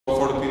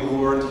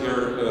word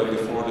here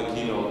before the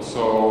keynote.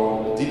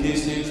 So DTA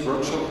stage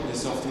workshop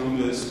this afternoon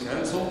is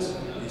cancelled.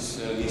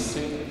 He's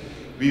sick.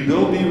 We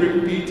will be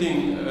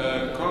repeating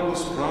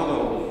Carlos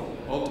Prado,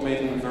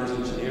 automating reverse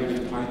engineering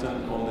with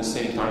Python on the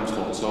same time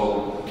slot.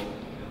 So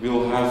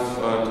we'll have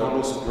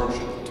Carlos'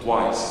 workshop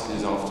twice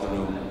this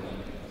afternoon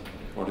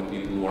for the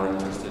people who are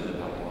interested in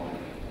that one.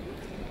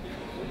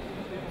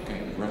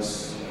 Okay,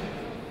 Russ.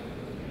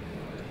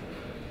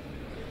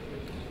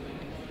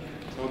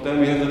 So then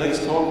we have the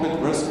next talk with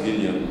Russ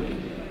Gideon.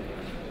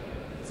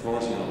 The floor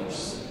is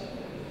yours.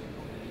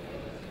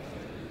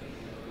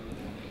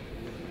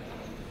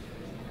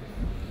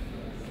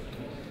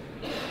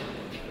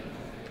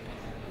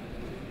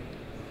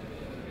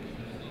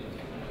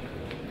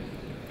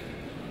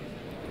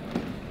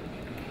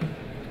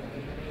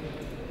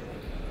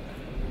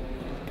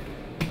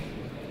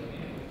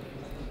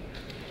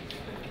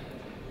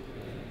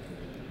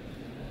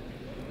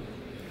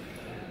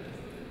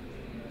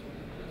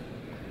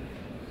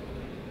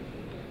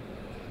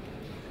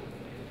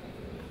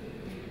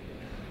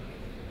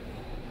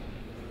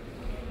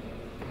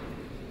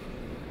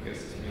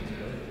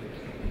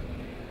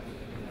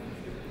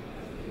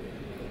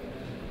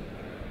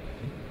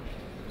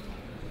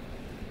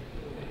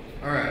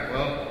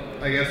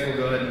 I guess we'll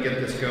go ahead and get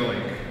this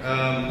going.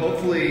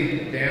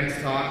 Hopefully Dan's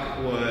talk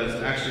was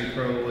actually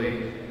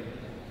probably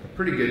a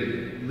pretty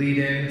good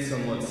lead-in,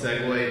 somewhat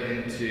segue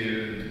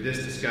into this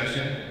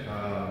discussion,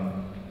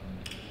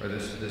 or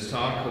this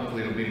talk.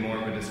 Hopefully it'll be more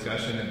of a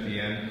discussion at the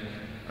end.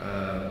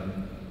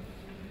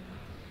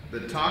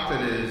 The talk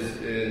that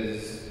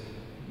is,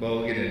 well,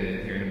 we'll get into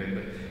it here in a minute,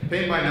 but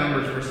Paint by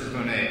Numbers versus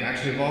Monet.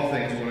 Actually, of all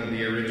things, one of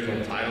the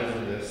original titles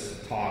of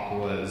this talk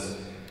was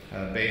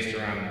based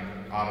around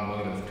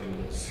automotive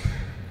tools.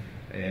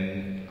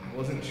 And I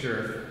wasn't sure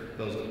if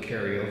those would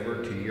carry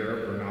over to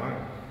Europe or not.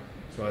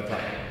 So I thought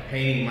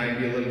painting might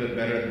be a little bit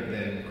better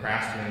than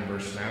Craftsman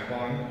versus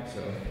Snap-on. So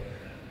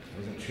I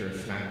wasn't sure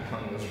if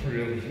Snap-on was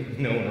really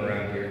known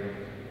around here.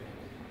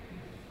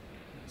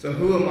 So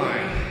who am I?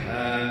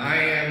 I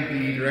am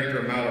the director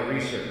of malware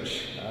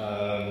research.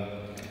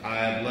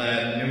 I've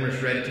led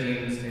numerous red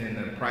teams in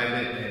the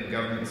private and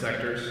government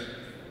sectors.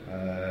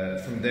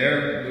 From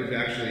there, moved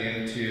actually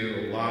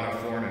into a lot of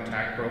foreign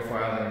attack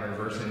profiling and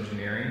reverse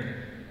engineering.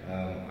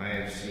 I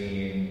have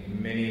seen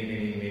many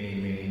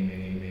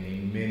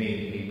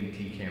APT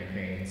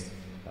campaigns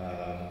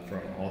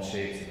from all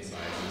shapes and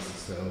sizes,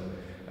 so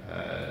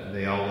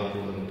they all look a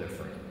little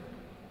different.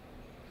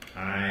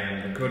 I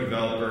am the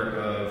co-developer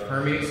of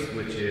Hermes,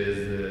 which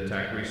is the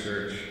attack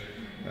research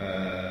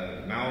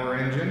malware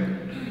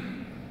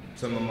engine.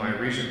 Some of my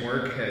recent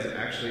work has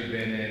actually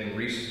been in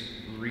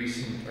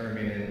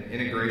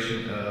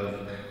integration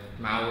of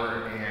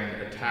malware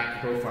and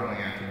attack profiling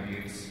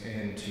attributes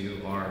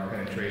into our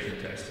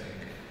penetration testing.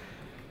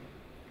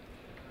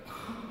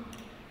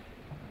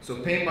 So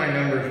Paint by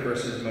Numbers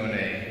versus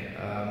Monet.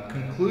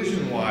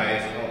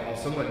 Conclusion-wise, I'll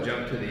somewhat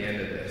jump to the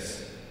end of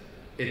this.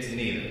 It's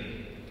neither.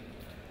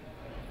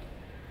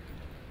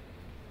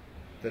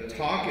 The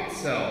talk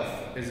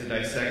itself is a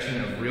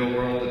dissection of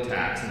real-world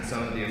attacks and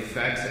some of the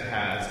effects it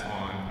has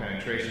on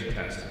penetration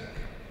testing.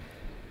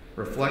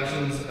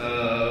 Reflections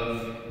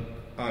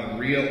on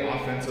real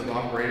offensive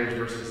operators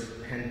versus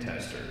pen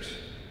testers.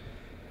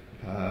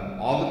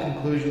 All the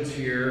conclusions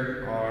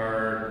here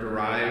are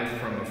derived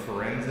from a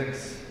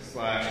forensics /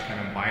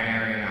 kind of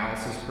binary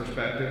analysis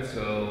perspective,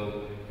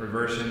 so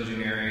reverse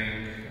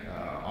engineering,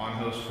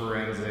 on-host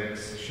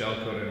forensics,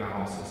 shellcode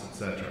analysis,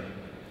 etc.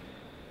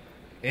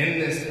 In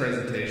this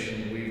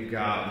presentation, we've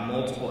got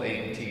multiple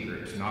APT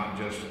groups, not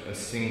just a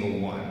single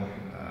one.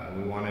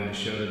 We wanted to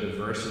show the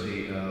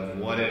diversity of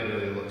what it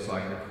really looks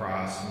like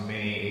across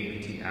many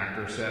APT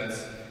actor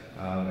sets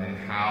and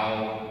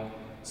how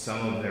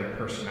some of their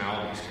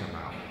personalities come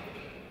out.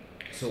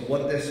 So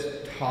what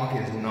this talk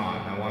is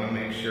not, and I want to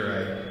make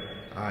sure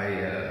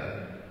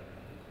I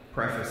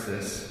preface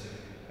this,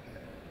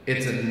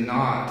 it's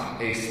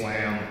not a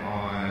slam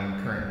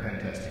on current pen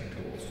testing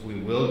tools. We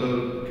will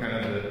go kind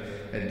of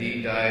a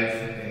deep dive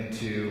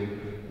into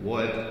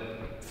what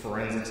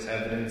forensics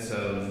evidence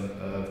of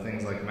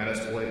things like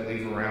Metasploit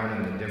leave around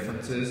and the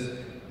differences.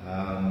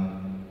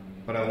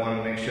 But I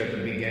want to make sure at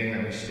the beginning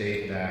that we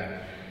state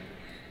that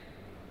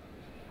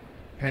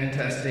pen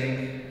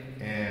testing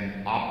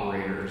and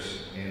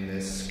operators in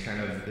this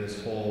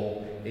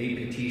whole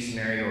APT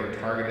scenario or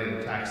targeted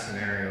attack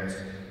scenarios,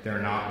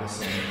 they're not the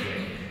same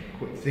thing.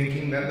 Quit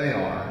thinking that they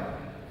are.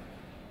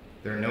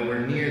 They're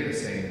nowhere near the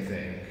same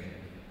thing.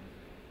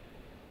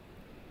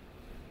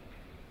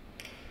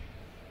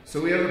 So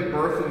we have a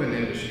birth of an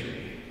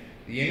industry.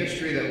 The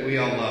industry that we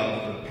all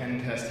love, the pen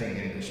testing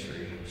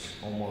industry,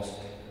 almost,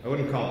 I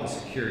wouldn't call it the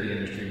security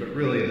industry, but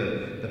really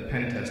the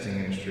pen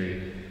testing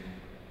industry.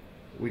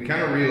 We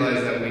kind of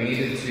realized that we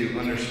needed to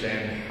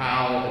understand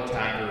how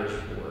attackers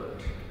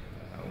worked.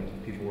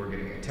 People were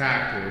getting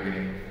attacked, they were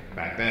getting,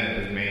 back then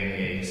it was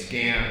mainly a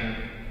scam,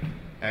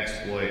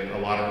 exploit, a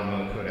lot of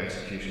remote code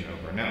execution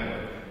over a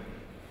network.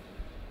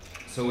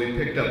 So we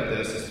picked up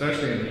this,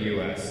 especially in the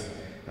US,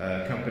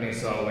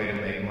 Companies saw a way to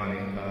make money.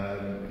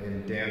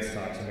 In Dan's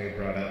talks, somebody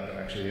brought up,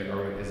 actually,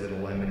 or is it a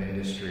lemon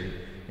industry?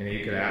 You know,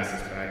 you could ask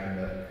this back in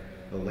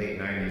the late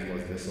 90s,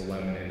 was this a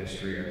lemon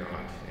industry or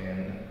not?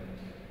 And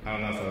I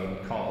don't know if I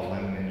would call it a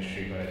lemon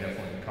industry, but I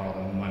definitely would call it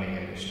a money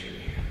industry.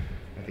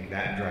 I think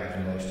that drives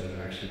most of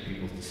actually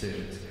people's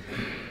decisions.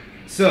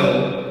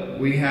 So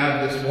we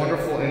have this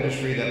wonderful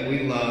industry that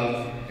we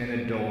love and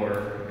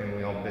adore, and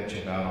we all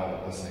bitch about all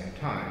at the same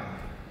time.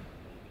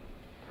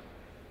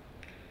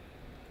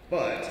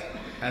 But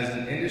as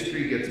an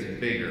industry gets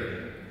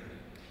bigger,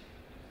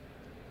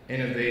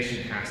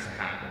 innovation has to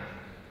happen.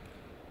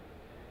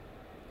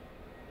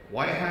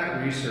 White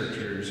hat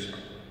researchers,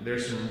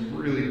 there's some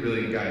really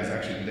brilliant guys.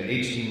 Actually, the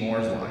H.D.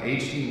 Moore's law.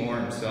 H.D. Moore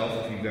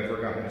himself, if you've ever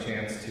gotten a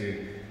chance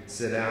to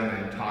sit down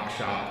and talk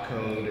shop,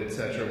 code,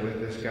 etc. with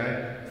this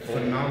guy,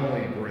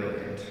 phenomenally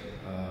brilliant.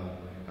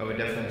 I would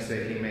definitely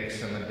say he makes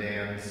some of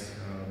Dan's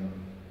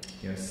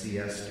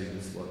CS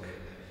students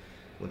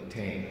look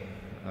tame.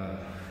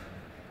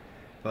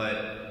 But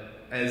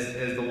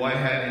as the white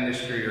hat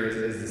industry, or as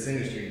this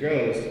industry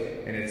grows,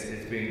 and it's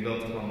being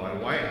built upon by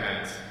white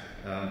hats,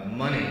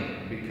 money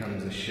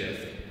becomes a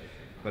shift.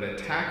 But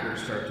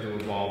attackers start to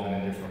evolve in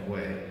a different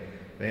way.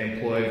 They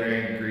employ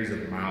varying degrees of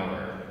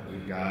malware.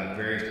 We've got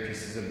various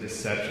pieces of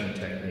deception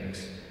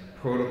techniques,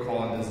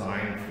 protocol and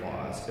design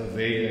flaws,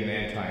 evasion and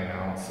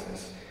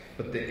anti-analysis.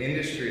 But the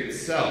industry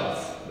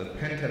itself, the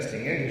pen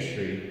testing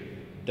industry,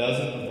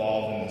 doesn't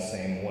evolve in the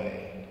same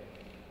way.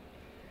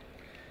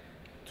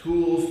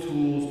 Tools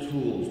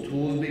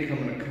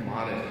becoming a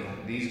commodity.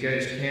 These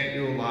guys can't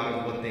do a lot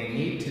of what they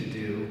need to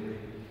do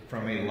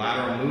from a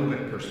lateral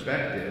movement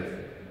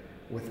perspective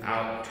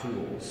without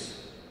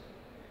tools.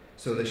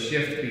 So the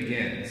shift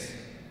begins.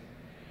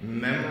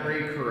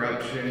 Memory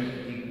corruption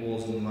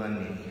equals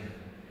money.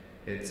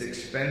 It's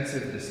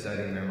expensive to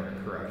study memory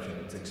corruption.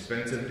 It's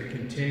expensive to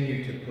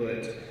continue to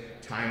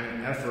put time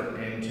and effort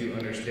into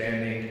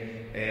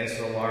understanding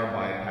ASLR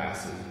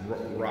bypasses,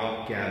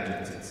 ROP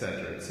gadgets,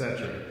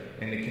 etc.,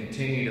 and to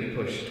continue to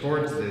push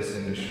towards this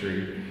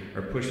industry,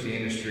 or push the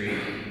industry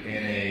in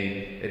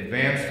an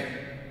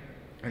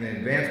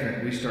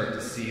advancement, we start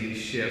to see the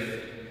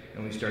shift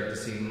and we start to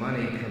see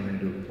money come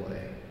into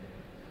play.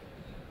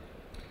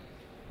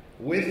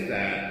 With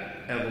that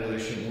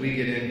evolution, we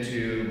get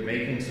into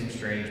making some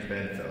strange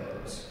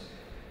bedfellows.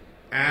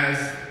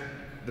 As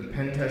the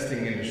pen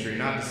testing industry,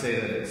 not to say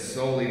that it's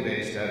solely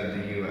based out of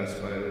the US,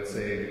 but I would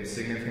say a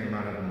significant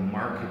amount of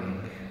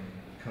marketing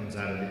comes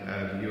out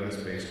of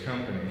US-based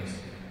companies,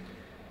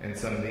 and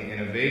some of the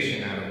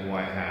innovation out of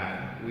white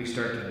hat, we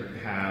start to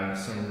have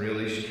some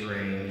really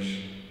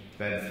strange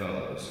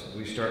bedfellows.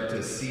 We start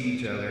to see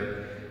each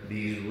other,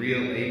 these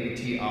real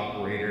APT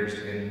operators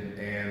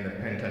and the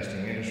pen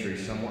testing industry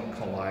somewhat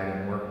collide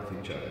and work with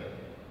each other.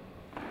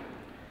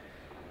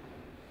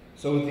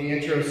 So with the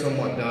intro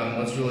somewhat done,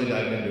 let's really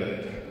dive into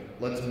it.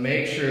 Let's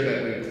make sure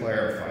that we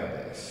clarify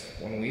this.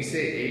 When we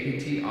say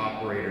APT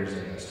operators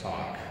in this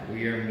talk,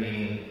 we are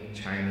meaning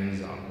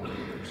Chinese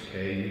operators,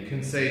 okay? You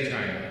can say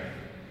China.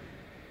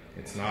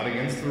 It's not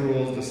against the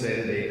rules to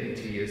say that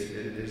APT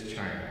is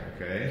China,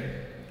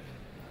 okay?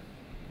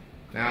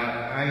 Now,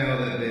 I know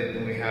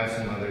that we have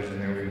some others in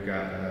there. We've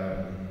got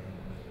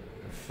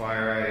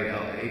FireEye,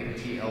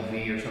 APT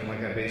LV or something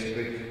like that,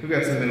 basically. We've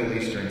got some Middle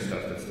Eastern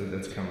stuff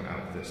that's coming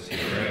out with this too,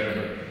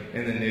 right?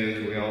 In the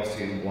news, we all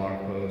see the blog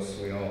posts.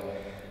 We all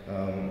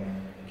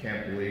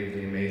can't believe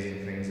the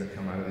amazing things that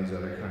come out of these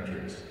other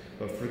countries.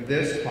 But for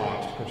this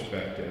talk's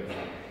perspective,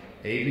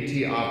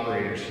 APT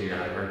operators here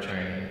are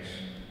Chinese.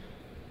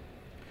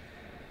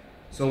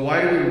 So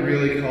why do we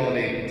really call it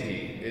APT?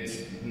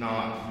 It's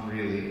not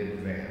really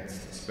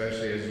advanced,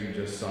 especially as you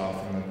just saw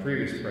from the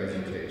previous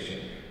presentation.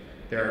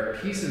 There are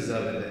pieces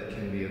of it that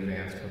can be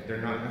advanced, but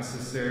they're not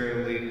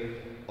necessarily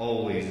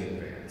always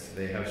advanced.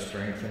 They have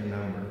strength in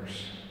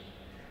numbers.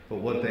 But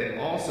what they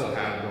also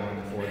have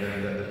going for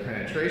them that the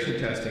penetration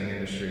testing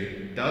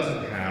industry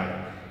doesn't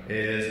have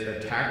is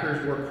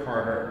attackers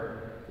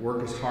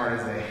work as hard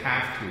as they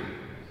have to,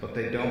 but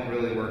they don't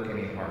really work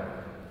any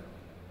harder.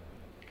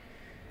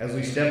 As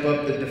we step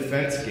up the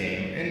defense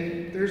game,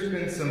 and there's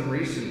been some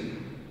recent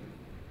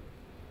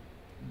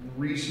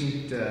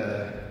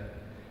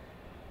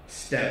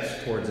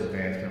steps towards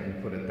advancement,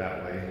 we'll put it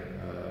that way.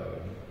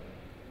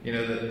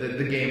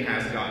 The game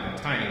has gotten a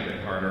tiny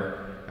bit harder.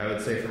 I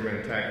would say from an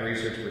attack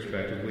research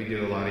perspective, we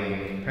do a lot of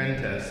unique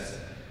pen tests,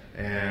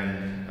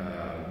 and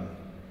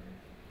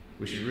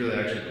we should really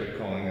actually quit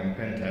calling them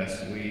pen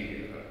tests.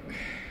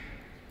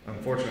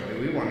 Unfortunately,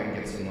 we want to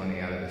get some money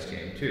out of this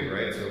game too,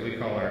 right? So we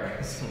call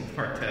some of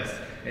our tests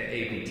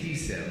APT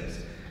sims,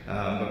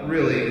 but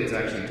really it's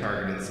actually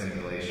targeted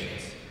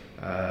simulations.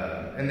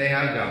 And they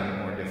have gotten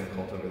more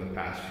difficult over the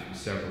past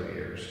several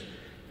years.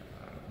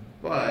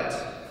 But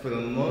for the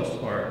most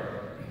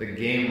part, the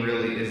game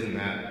really isn't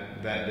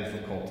that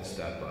difficult to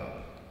step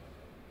up.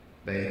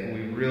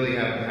 We really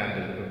haven't had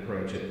to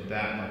approach it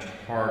that much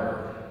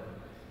harder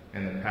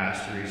in the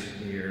past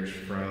recent years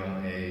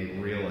from a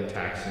real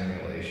attack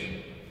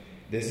simulation.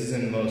 This is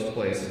in most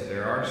places.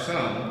 There are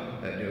some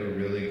that do a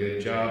really good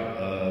job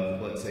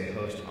of, let's say,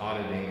 host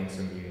auditing in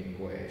some unique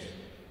ways.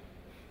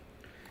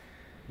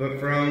 But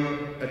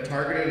from a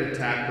targeted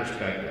attack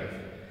perspective,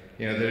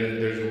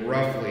 there's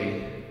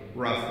roughly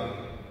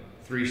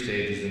 3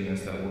 stages in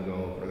this that we'll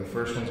go over. The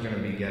first one's going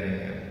to be getting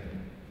in.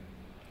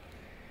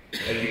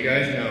 As you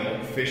guys know,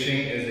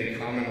 phishing is a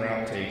common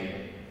route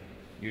taken.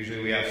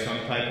 Usually we have some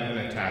type of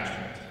an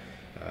attachment.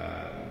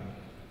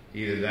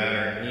 Either that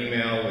or an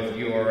email with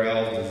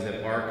URLs to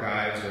zip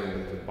archives, or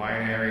with the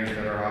binaries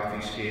that are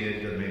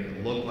obfuscated to make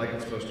it look like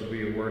it's supposed to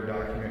be a Word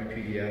document,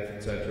 PDF,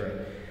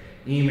 etc.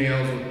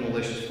 Emails with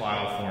malicious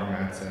file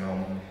formats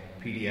and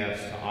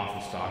PDFs to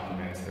Office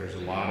documents. There's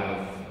a lot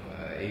of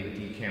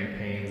APT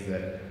campaigns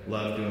that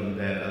love to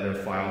embed other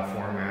file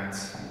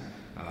formats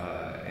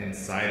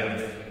inside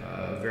of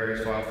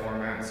various file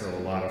formats. So a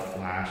lot of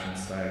Flash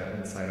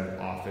inside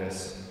of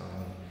Office.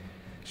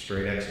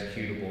 Straight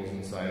executables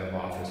inside of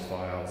Office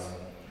files.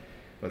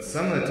 But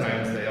some of the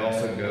times they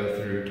also go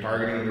through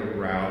targeting the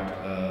route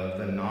of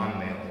the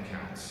non-mail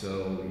accounts.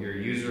 So your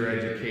user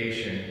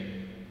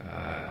education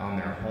on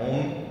their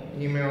home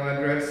email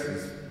address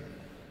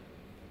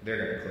they're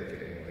going to click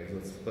it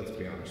anyways. Let's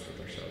be honest with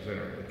ourselves. They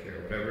don't really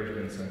care. Whatever's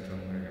been sent to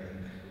them,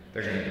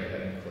 they're going to go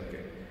ahead and click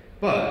it.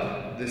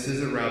 But this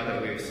is a route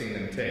that we've seen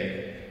them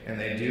take, and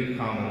they do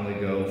commonly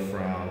go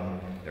from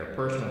their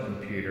personal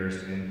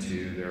computers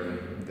into their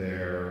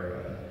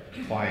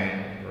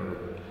client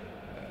or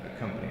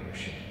company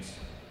machines.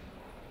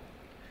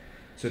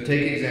 So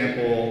take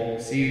example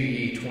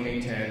CVE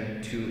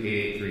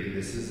 2010-2883.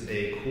 This is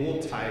a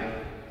cool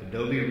type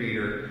Adobe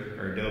Reader,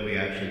 or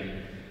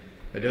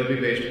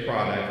Adobe-based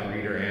product,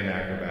 Reader and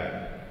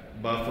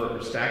Acrobat, buffer,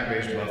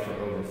 stack-based buffer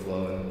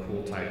overflow, and a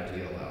cool type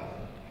DLL.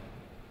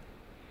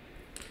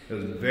 It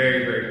was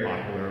very, very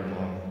popular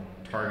among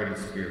targeted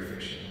spear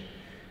phishing.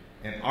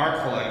 In our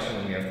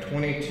collection, we have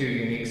 22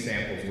 unique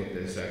samples with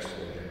this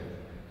exploit.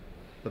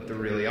 But the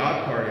really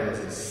odd part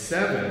is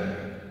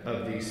 7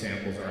 of these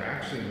samples are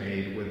actually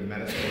made with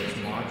Metasploit's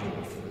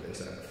module for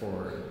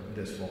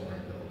this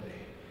vulnerability.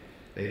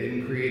 They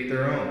didn't create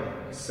their own.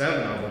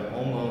 7 of them,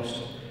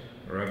 almost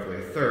roughly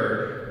a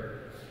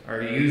third,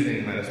 are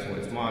using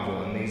Metasploit's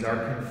module, and these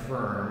are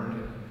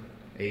confirmed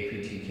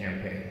APT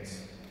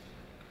campaigns.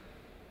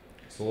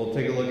 So we'll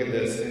take a look at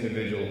this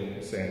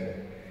individual sample.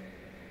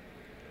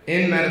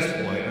 In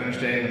Metasploit,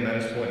 understanding the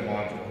Metasploit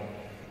module,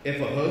 if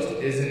a host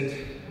isn't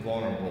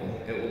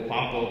vulnerable, it will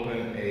pop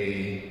open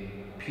a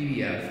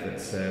PDF that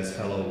says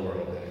 "Hello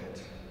World" in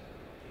it.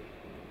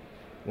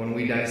 When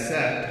we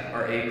dissect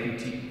our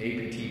APT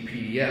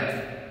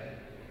PDF,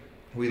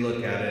 we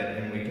look at it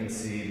and we can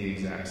see the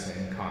exact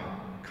same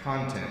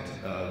content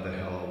of the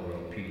Hello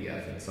World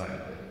PDF inside of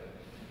it.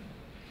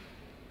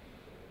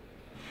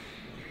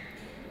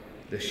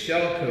 The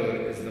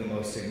shellcode is the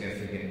most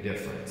significant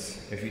difference.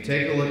 If you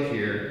take a look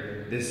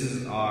here, this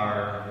is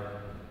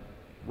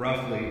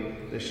roughly,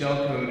 the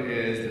shellcode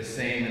is the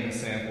same in the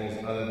samples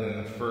other than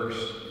the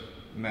first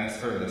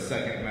the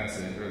second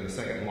message, or the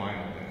second line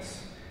of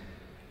this,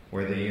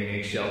 where the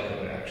unique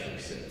shellcode actually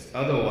sits.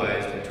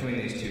 Otherwise, between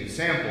these 2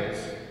 samples,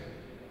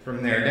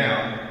 from there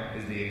down,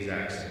 is the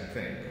exact same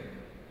thing.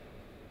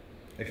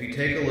 If you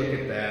take a look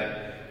at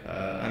that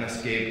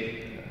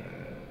unescaped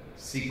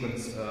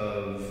sequence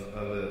of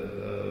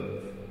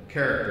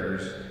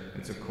characters,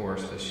 it's of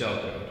course the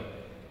shellcode.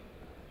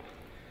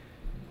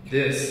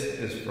 This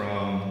is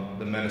from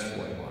the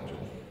Metasploit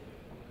module.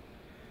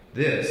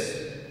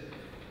 This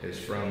is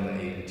from the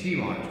APT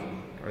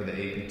module, or the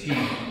APT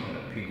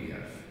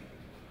PDF.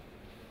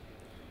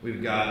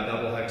 We've got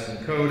double hex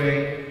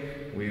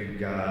encoding. We've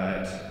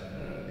got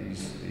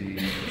these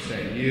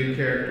 %U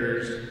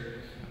characters.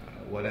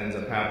 What ends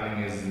up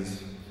happening is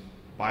this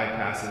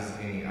bypasses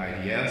any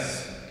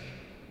IDS,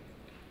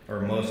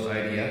 or most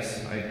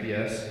IPS.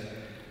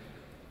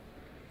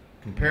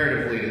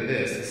 Comparatively to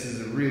this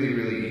is really,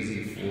 really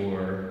easy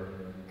for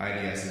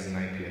IDSs and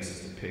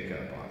IPSs to pick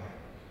up on.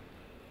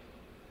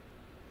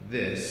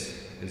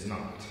 This is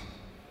not.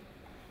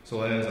 So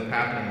what ends up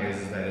happening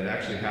is that it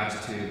actually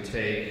has to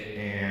take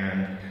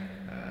and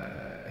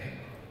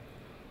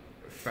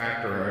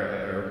factor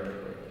or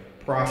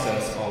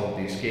process all of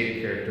the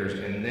escape characters,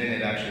 and then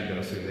it actually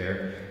goes through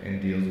there and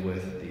deals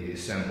with the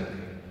assembly,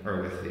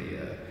 or with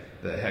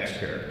the hex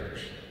characters.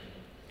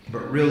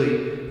 But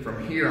really,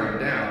 from here on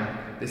down,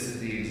 this is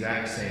the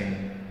exact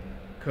same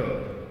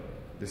code.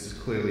 This is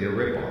clearly a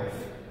ripoff.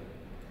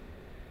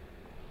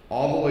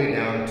 All the way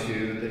down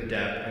to the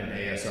DEP and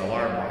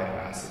ASLR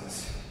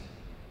bypasses.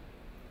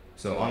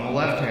 So on the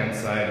left-hand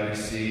side, we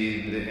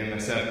see the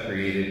MSF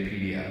created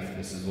PDF.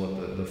 This is what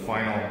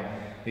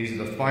these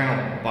are the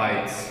final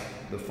bytes,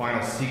 the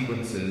final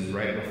sequences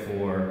right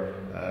before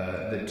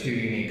the 2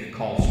 unique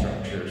call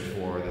structures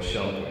for the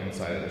shellcode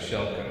inside of the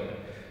shellcode.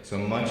 So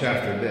much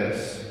after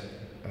this,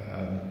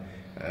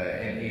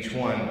 in each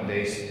one,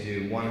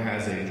 one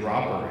has a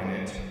dropper in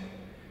it,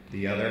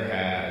 the other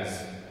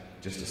has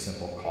just a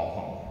simple call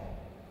home.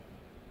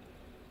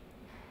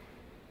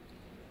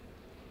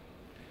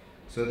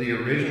 So the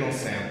original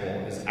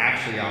sample is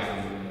actually off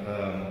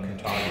of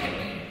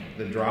Contagio.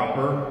 The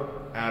dropper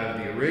out of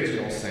the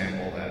original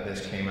sample that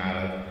this came out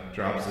of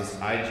drops this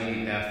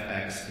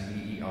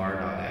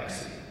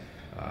IGFXVER.exe.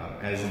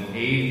 As an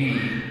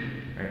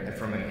AV,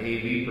 from an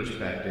AV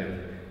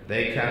perspective,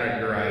 they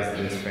categorize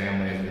this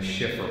family as the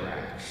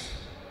Schifferrax.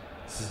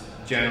 This is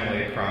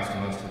generally across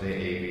most of the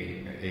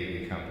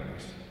AV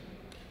companies.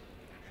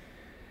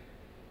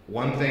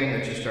 One thing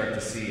that you start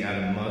to see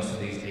out of most of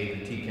these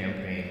APT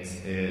campaigns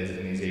is,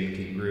 in these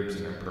APT groups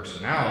and their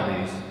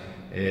personalities,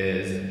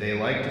 is they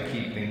like to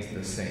keep things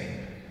the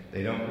same.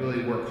 They don't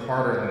really work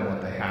harder than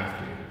what they have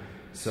to.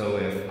 So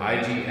if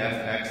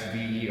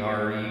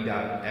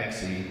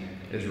IGFXVERE.exe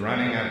is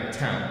running out of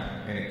temp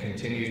and it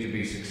continues to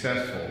be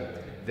successful,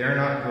 they're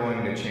not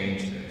going to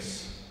change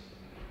this.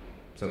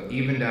 So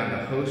even down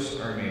to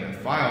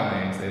file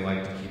names, they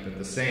like to keep it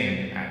the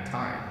same at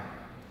time.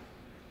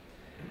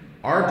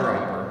 Our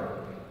dropper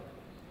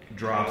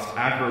drops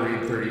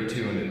acroread32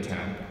 into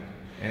temp,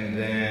 and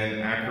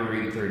then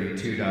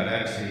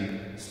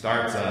acroread32.exe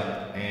starts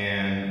up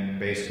and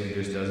basically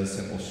just does a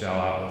simple shell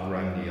out with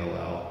run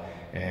DLL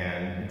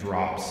and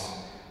drops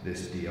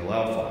this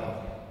DLL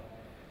file.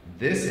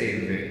 This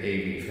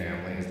AV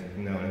family is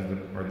known as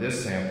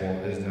this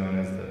sample is known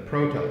as the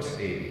Protux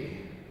AV,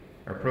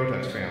 or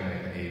Protux family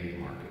in the AV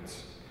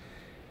markets.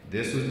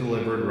 This was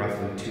delivered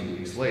roughly 2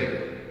 weeks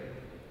later.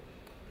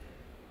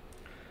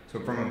 So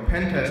from a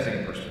pen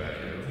testing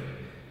perspective,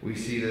 we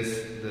see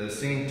the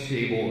same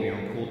table,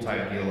 cool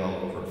type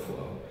DLL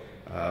overflow.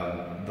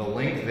 The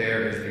link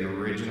there is the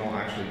original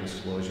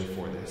disclosure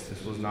for this.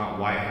 This was not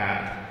white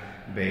hat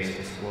based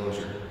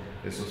disclosure.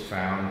 This was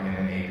found in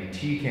an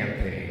APT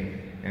campaign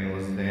and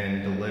was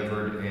then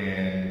delivered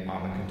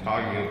on the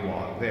Contagio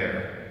blog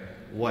there.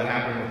 What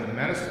happened with the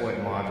Metasploit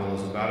module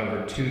is about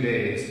over 2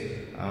 days,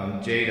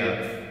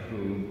 JDuff,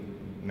 who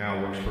now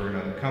works for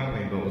another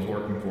company but was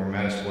working for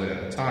Metasploit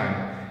at the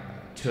time,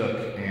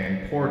 took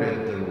and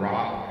ported the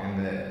ROP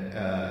and the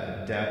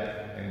DEP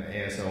and the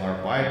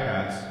ASLR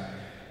bypass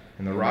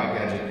and the ROP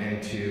gadget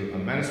into a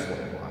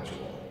Metasploit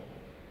module.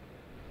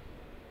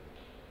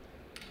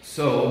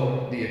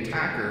 So the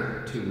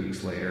attacker, 2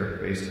 weeks later,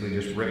 basically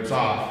just rips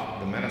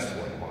off the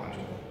Metasploit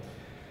module.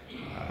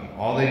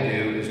 All they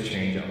do is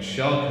change out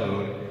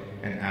shellcode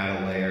and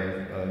add a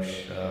layer of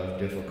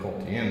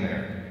difficulty in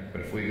there.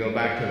 But if we go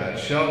back to that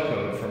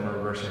shellcode from a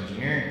reverse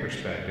engineering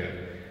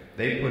perspective,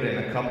 they put in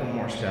a couple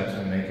more steps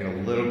and make it a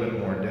little bit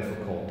more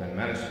difficult than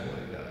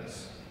Metasploit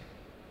does.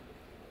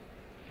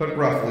 But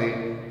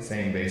roughly,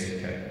 same basic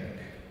technique.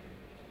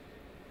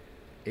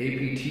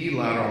 APT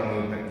lateral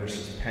movement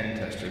versus pen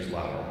testers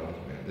lateral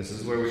movement. This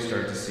is where we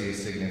start to see a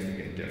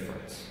significant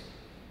difference.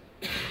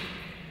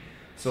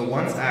 So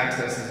once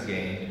access is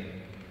gained,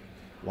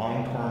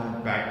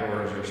 long-term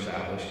backdoors are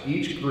established.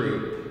 Each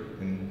group,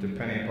 and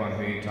depending upon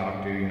who you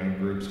talk to,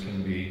 groups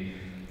can be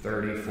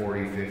 30,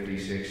 40, 50,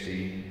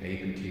 60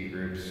 APT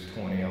groups,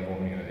 20 of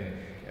them.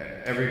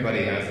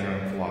 Everybody has their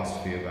own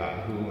philosophy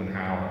about who and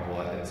how and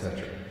what,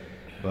 etc.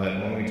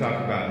 But when we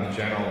talk about in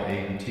general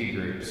APT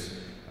groups,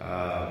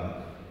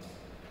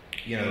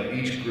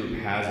 each group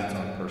has its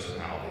own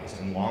personalities,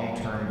 and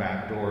long-term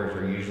backdoors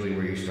are usually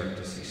where you start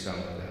to see some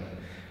of them.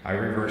 I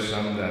reverse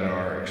some that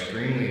are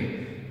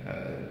extremely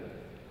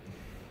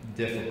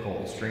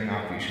difficult, string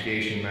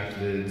obfuscation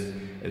methods,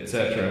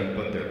 etc.,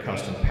 but their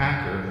custom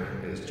packer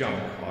is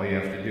junk. All you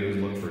have to do is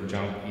look for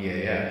junk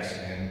EAX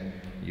and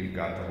you've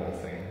got the whole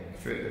thing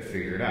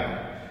figured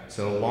out.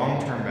 So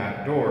long-term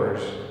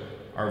backdoors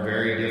are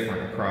very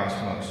different across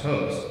most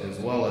hosts, as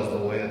well as the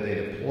way that they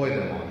deploy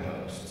them on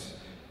hosts.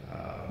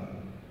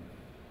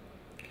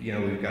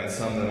 We've got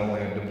some that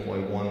only deploy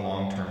one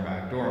long-term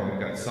backdoor, and we've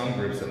got some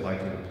groups that like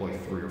to deploy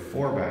 3 or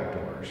 4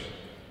 backdoors.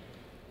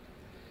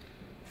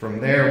 From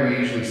there, we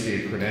usually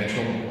see a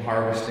credential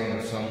harvesting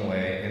of some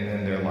way, and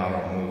then their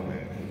lateral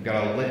movement. We've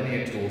got a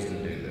litany of tools to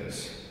do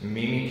this.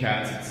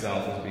 Mimikatz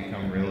itself has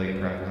become really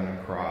prevalent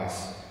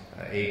across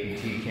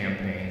APT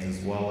campaigns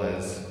as well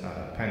as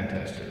pen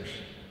testers.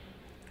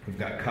 We've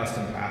got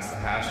custom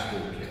pass-the-hash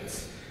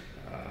toolkits.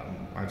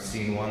 I've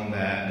seen one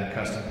that the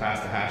custom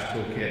pass-the-hash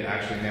toolkit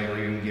actually never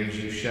even gives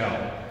you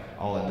shell.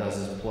 All it does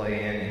is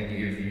play in and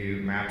give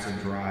you maps a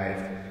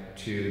drive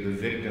to the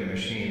victim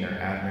machine or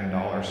admin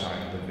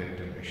 $sign to the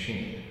victim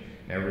machine.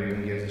 Never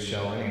even gives a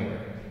shell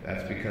anywhere.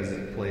 That's because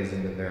it plays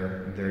into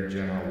their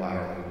general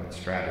lateral movement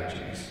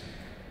strategies.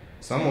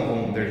 Some of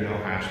them, there's no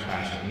hash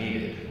patching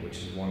needed,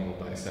 which is one we'll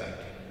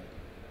dissect.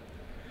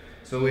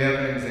 So we have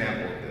an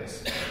example of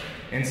this.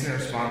 Incident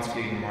response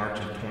gig in March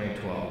of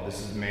 2012.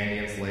 This is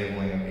Manian's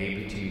labeling of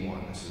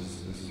APT1. This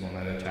is one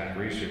that Attack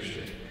Research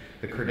did.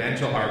 The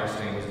credential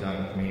harvesting was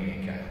done with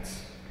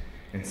Mimikatz.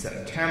 In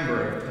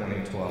September of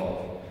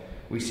 2012,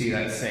 we see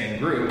that same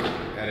group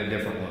at a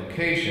different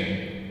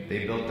location.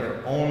 They built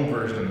their own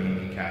version of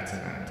Mimikatz in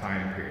that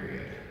time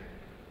period.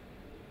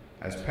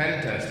 As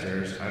pen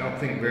testers, I don't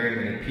think very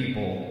many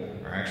people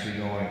are actually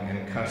going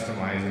and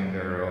customizing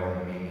their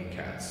own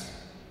Mimikatz.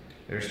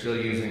 They're still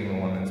using the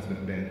one that's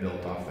been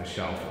built off the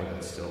shelf or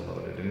that's still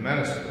loaded in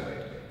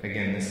Metasploit.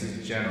 Again, this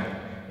is general.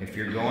 If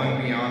you're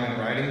going beyond and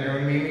writing your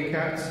own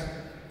Mimikatz,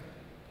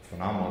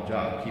 phenomenal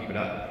job, keep it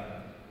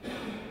up.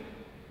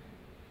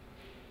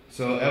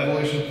 So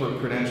evolution for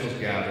credentials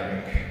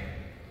gathering.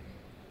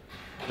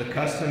 The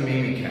custom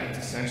Mimikatz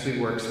essentially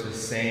works the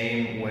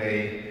same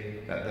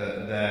way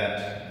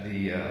that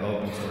the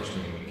open source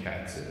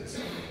Mimikatz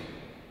is.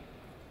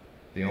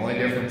 The only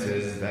difference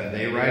is that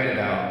they write it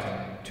out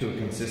to a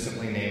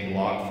consistently named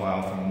log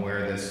file from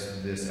where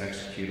this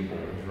executable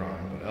was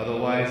run, but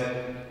otherwise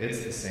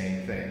it's the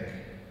same thing.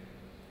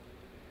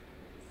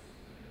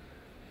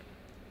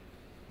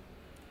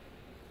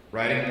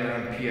 Writing their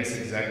own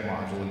PSExec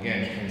module.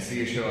 Again, you can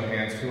see a show of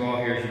hands. Who all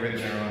here has written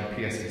their own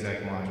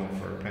PSExec module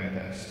for a pen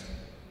test?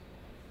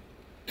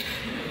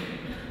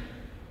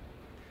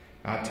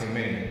 Not too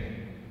many.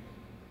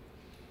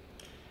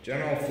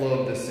 General flow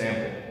of this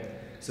sample.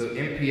 So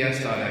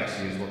mps.exe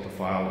is what the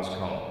file was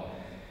called.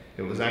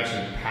 It was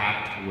actually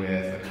packed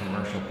with a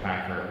commercial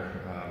packer.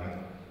 I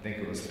think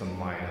it was the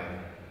Monet.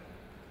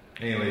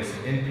 Anyways,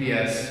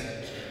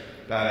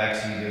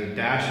 nps.exe, you do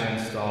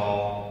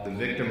 -install the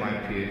victim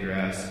IP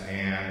address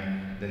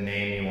and the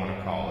name you want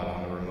to call it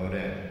on the remote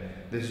end.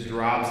 This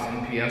drops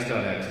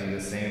nps.exe,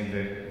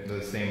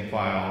 the same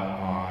file,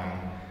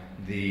 on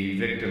the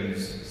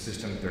victim's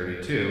system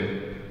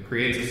 32,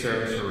 creates a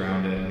service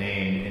around it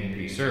named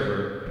np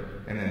server,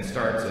 and then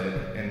starts it.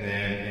 And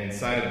then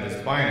inside of this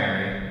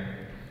binary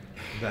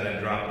that it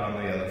dropped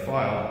on the other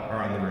file, or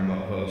on the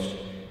remote host,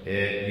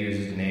 it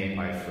uses name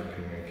pipes for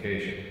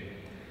communication.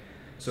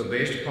 So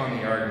based upon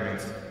the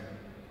arguments,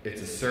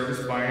 it's a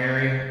service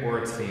binary, or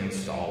it's the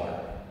installer,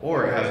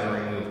 or it has a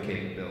remove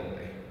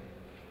capability.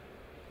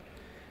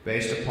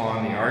 Based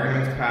upon the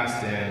arguments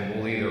passed in,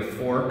 we'll either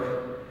fork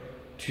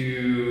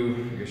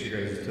to, I guess you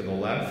guys is to the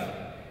left,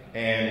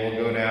 and we'll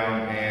go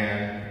down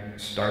and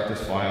start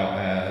this file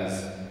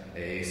as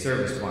a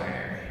service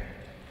binary.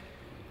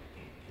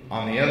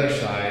 On the other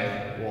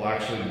side, we'll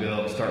actually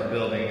start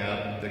building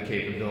up the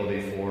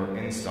capability for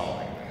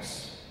installing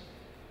this.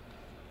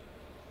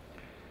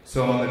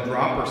 So on the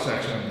dropper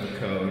section of the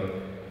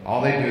code,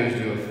 all they do is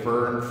do a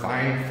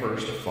find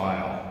first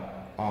file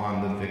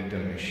on the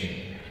victim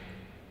machine.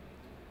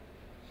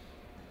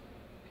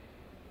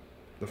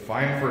 The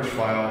find first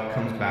file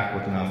comes back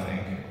with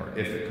nothing, or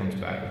if it comes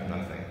back with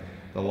nothing.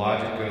 The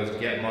logic goes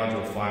get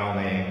module file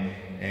name,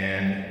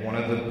 and one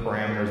of the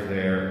parameters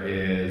there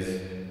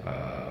is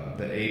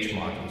the H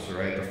module, so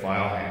right, the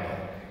file handle.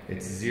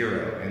 It's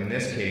 0. In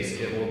this case,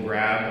 it will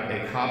grab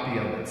a copy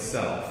of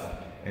itself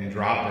and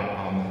drop it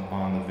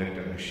on the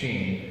victim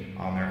machine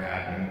on their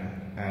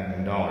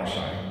admin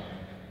 $.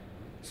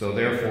 So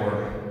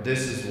therefore,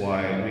 this is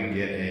why we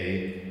get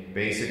a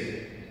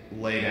basic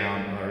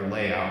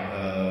layout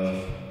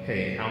of,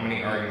 hey, how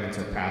many arguments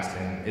are passed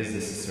in? Is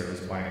this a service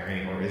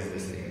binary, or is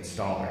this the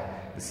installer?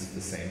 This is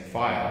the same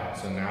file.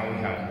 So now we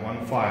have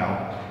one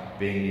file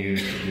being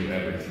used to do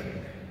everything.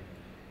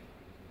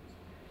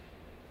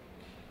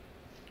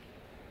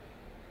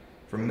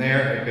 From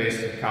there, it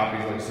basically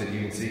copies, like I said,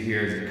 you can see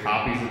here, it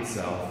copies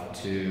itself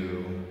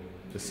to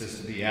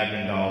the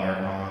admin $,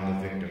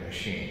 on the victim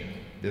machine.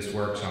 This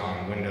works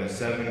on Windows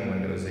 7,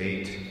 Windows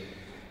 8,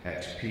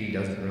 XP,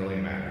 doesn't really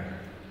matter.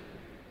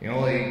 The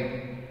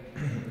only,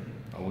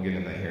 we'll get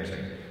into that here in a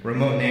second.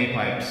 Remote name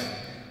pipes.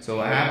 So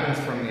what happens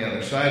from the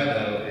other side,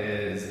 though,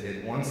 is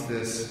once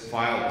this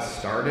file is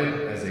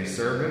started as a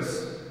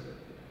service,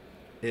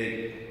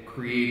 it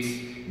creates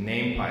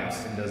name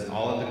pipes and does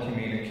all of the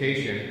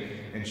communication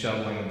and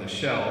shoveling of the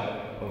shell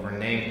over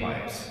name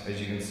pipes. As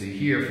you can see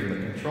here from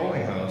the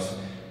controlling host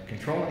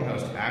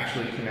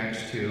actually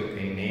connects to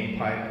a name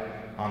pipe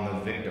on the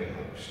victim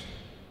host.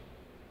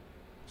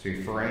 So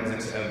your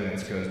forensics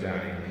evidence goes down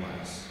even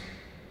less.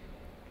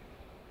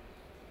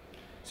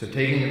 So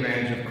taking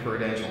advantage of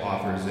credential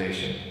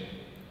authorization.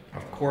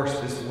 Of course,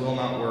 this will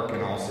not work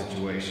in all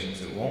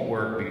situations. It won't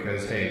work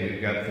because, hey,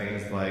 we've got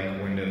things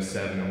like Windows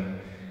 7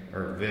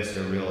 or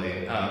Vista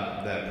really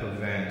up that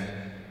prevent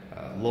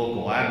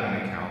local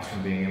admin accounts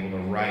from being able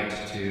to write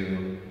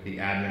to the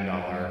admin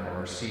 $,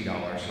 or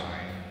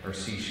 $, or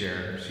C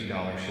share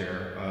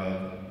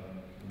of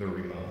the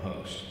remote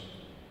host.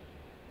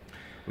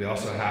 We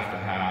also have to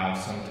have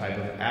some type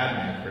of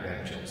admin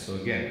credentials. So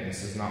again,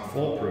 this is not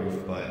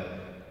foolproof, but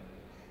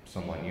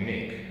somewhat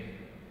unique.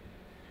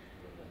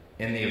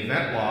 In the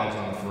event logs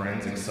on the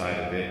forensic side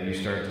of it, you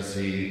start to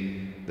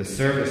see the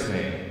service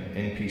name,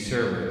 NP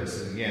server.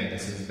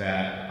 This is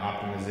that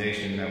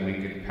optimization that we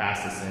could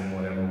pass this in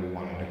whatever we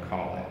wanted to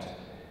call it.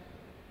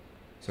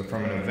 So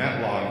from an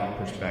event log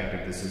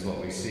perspective, this is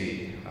what we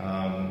see.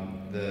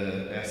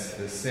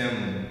 The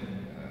SIM,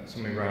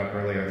 somebody brought up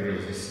earlier, I think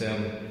it was a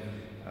SIM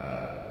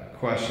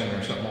question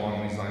or something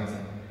along these lines.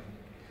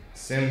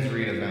 SIMs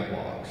read event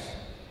logs.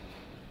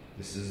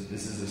 This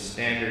is a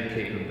standard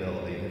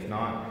capability. If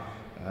not,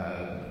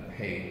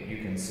 hey, you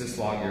can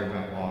syslog your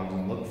event logs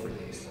and look for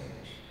these things.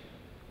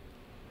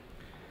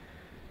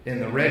 In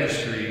the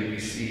registry, we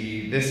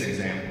see this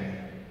example.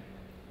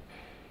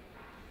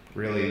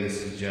 Really,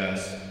 this is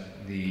just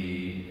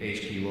the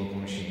HKey local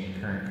machine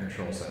current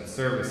control set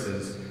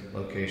services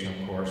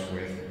location, of course,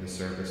 with the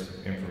service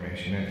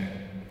information in it.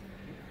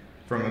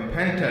 From a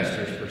pen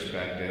tester's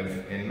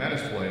perspective, in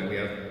Metasploit, we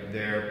have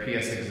their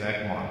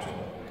PSExec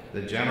module.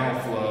 The general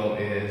flow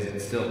is it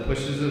still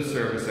pushes a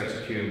service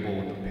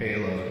executable with the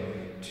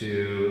payload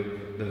to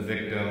the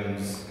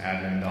victim's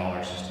admin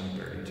dollar system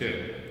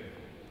 32.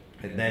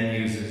 It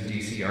then uses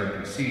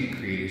DCRPC to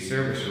create a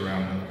service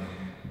around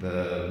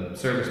the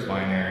service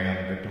binary on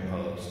the victim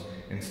host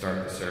and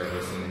start the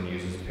service, and then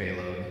uses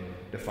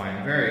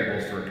payload-defined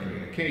variables for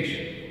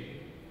communication.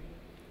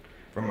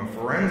 From a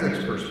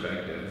forensics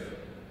perspective,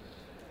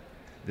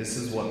 this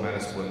is what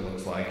Metasploit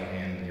looks like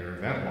in your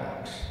event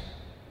logs.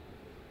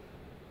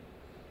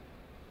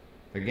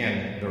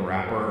 Again, the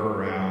wrapper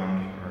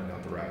around, or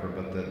not the wrapper,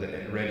 but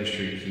the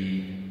registry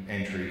key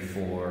entry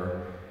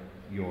for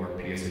your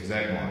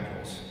PSExec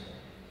modules.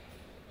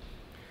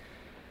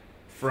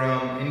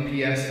 From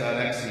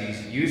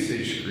nps.exe's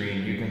usage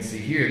screen, you can see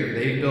here that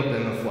they've built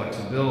in the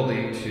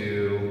flexibility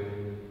to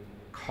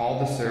call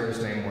the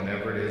service name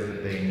whatever it is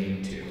that they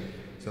need to.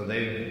 So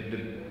they've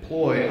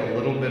deployed a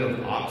little bit of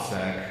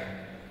OPSEC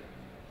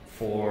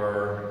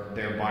for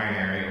their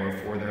binary or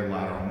for their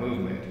lateral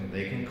movement.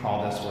 They can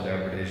call this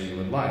whatever it is you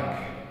would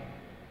like.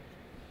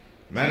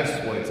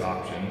 Metasploit's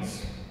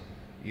options,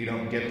 you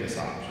don't get this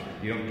option.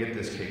 You don't get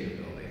this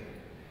capability.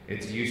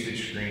 Its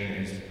usage screen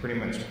is pretty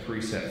much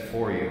preset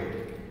for you.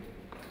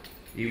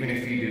 Even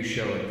if you do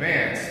show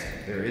advanced,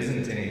 there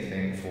isn't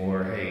anything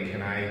for, hey,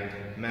 can I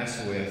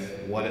mess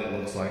with what it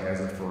looks like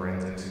as a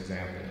forensics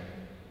example?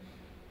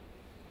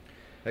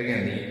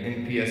 Again, the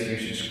NPS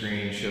usage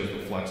screen shows the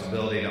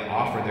flexibility to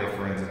offer their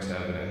forensics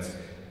evidence.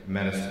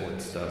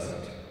 Metasploit's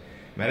doesn't.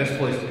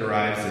 Metasploit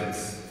derives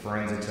its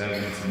forensics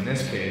evidence, in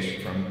this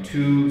case, from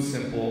two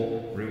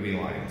simple Ruby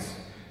lines.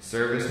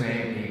 Service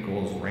name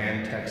equals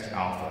rand text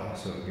alpha,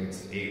 so it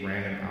gets 8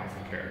 random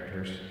alpha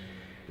characters.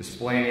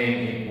 Display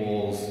name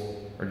equals,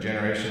 or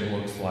generation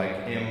looks like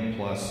m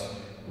plus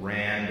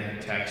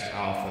rand text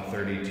alpha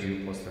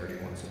 32 plus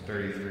 31, so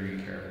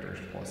 33 characters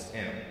plus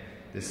m.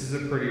 This is a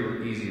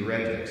pretty easy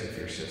regex if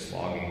you're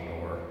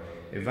syslogging or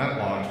event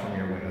logs from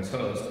your Windows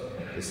host.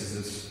 This is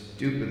a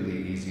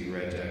stupidly easy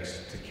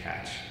regex to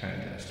catch pen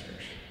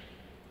testers.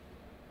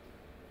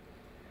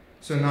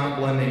 So not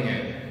blending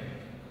in.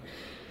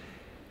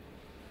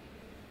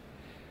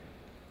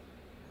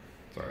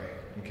 Sorry,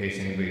 in case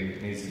anybody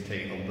needs to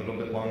take a little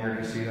bit longer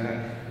to see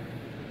that.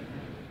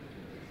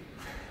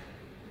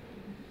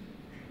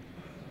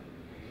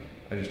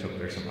 I just hope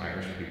there's some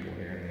Irish people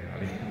here in the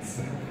audience.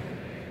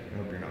 I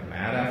hope you're not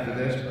mad after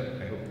this,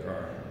 but I hope there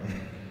are.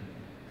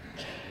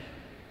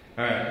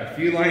 Alright, a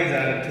few lines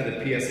added to the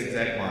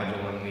PSExec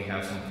module and we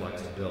have some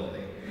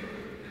flexibility.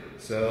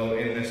 So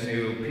in this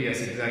new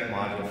PSExec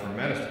module for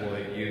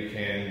Metasploit, you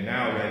can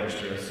now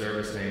register a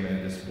service name and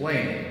a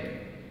display name.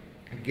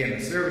 Again,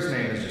 the service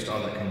name is just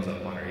all that comes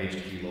up on our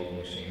HKey local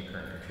machine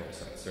current control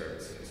set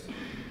services.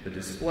 The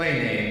display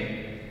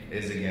name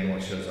is again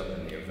what shows up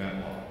in the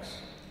event logs.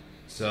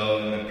 So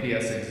in the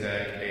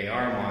PSExec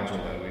AR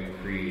module that we've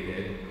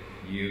created,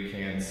 you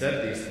can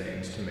set these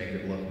things to make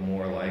it look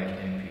more like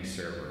NP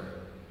server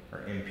or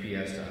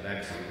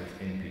nps.exe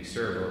with NP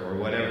server or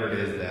whatever it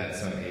is that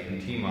some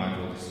APT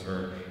modules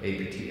or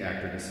APT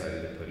actor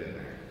decided to put in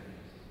there.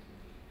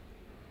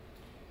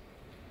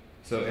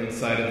 So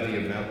inside of the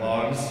event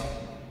logs,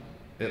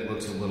 it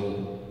looks a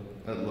little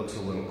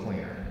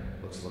cleaner.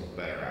 It looks a little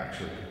better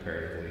actually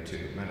comparatively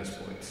to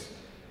Metasploit's.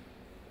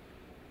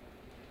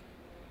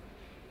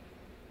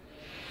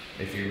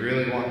 If you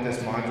really want this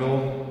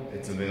module,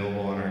 it's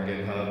available on our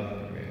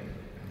GitHub. I mean,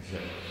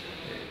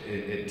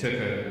 it took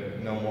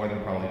no more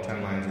than probably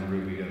 10 lines of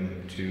Ruby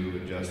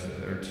to adjust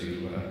it or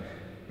to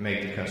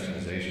make the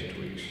customization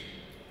tweaks.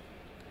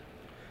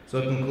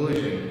 So in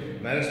conclusion,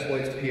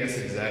 Metasploit's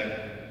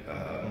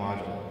PSExec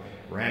module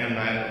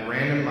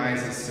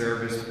randomizes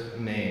service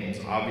names,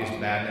 obvious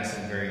badness,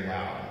 and very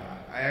loud.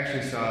 I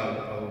actually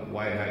saw a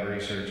white hat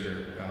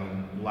researcher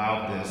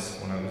loud this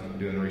when I was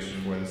doing research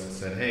for this and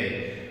said,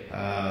 hey,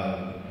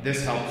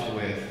 this helps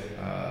with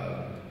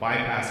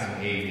bypassing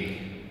AV,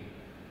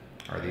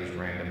 are these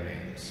random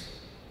names.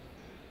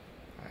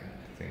 I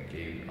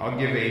think I'll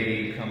give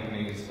AV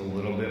companies a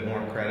little bit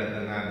more credit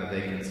than that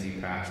they can see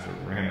past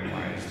a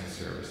randomized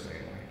service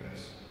name like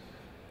this.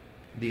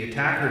 The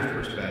attacker's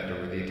perspective,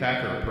 or the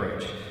attacker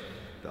approach,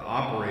 the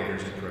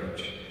operator's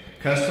approach,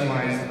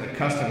 customize the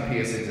custom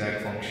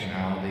PSExec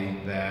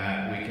functionality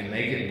that we can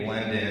make it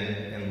blend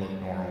in and look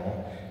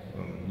normal.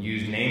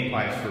 Use name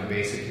pipes for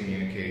basic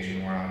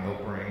communication. We're not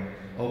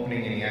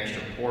opening any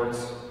extra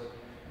ports.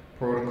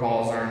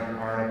 Protocols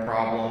aren't a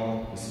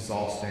problem. This is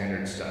all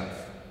standard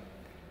stuff.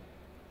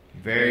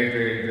 Very,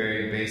 very,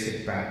 very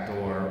basic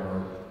backdoor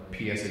or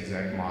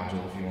PSExec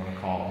module, if you want to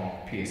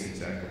call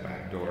PSExec a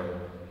backdoor,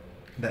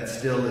 that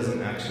still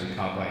isn't actually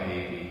caught by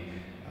AV.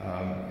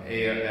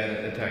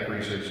 At Attack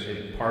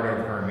Research, part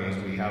of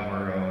Hermes, we have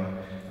our own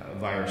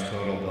virus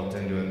total built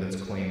into it that's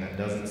clean, that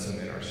doesn't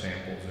submit our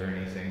samples or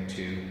anything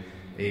to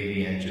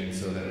AV engines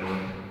so that it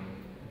wouldn't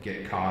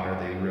get caught or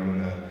they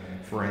ruin a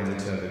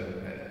forensics of it,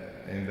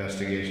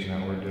 investigation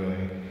that we're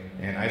doing.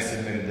 And I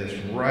submitted this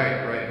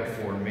right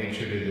before, made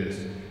sure to do this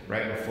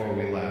right before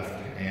we left,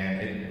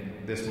 and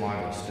this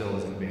module still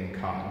isn't being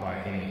caught by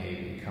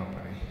any AV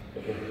company.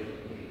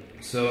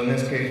 So in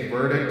this case,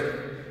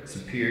 verdict, the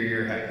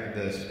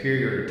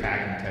superior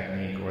attacking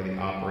technique or the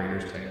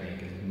operator's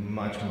technique is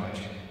much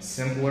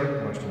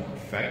simpler, much more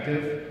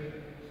effective,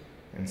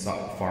 and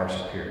far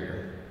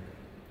superior.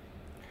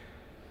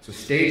 So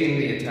staging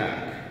the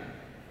attack.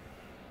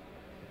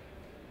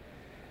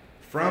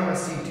 From a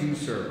C2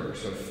 server,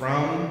 so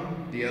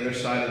from the other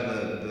side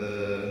of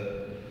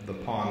the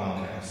pond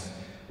on this,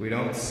 we're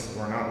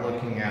not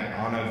looking at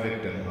on a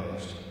victim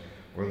host.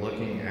 We're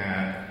looking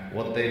at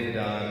what they've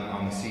done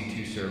on the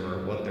C2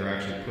 server, what they're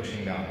actually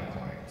pushing down the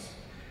clients.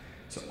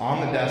 So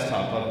on the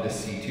desktop of the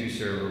C2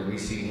 server, we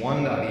see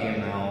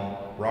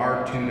 1.eml,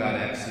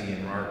 rar2.exe,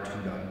 and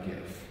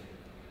rar2.gif.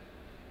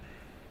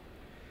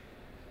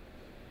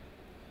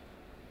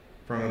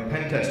 From a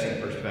pen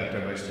testing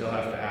perspective, I still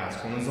have to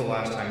ask, when was the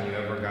last time you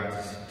ever got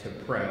to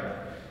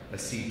prep a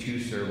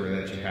C2 server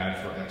that you had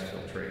for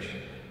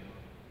exfiltration?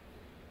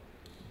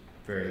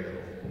 Very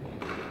little.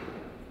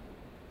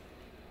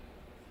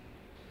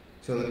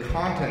 So the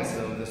contents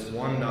of this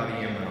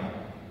 1.eml,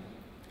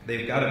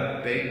 they've got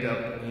a baked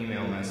up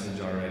email message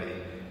already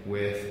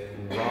with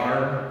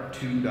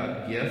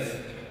rar2.gif,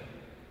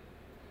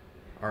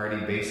 already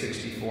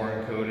base64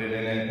 encoded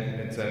in it,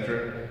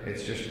 etc.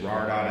 It's just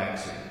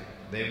rar.exe.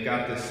 They've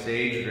got this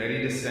stage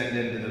ready to send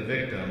into the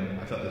victim.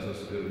 I thought this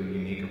was a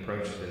unique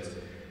approach to this,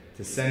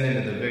 to send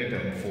into the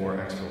victim for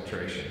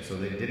exfiltration. So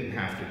they didn't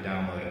have to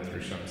download it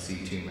through some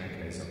C2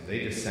 mechanism.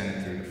 They just sent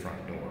it through the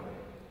front door.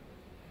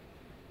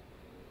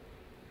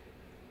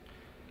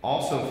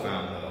 Also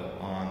found though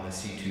on the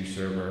C2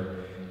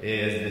 server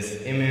is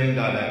this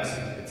mm.exe.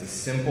 It's a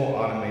simple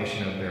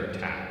automation of their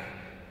attack.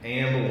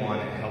 And number one,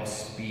 it helps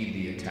speed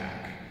the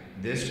attack.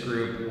 This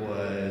group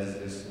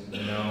is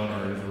known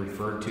or is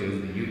referred to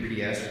as the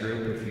UPS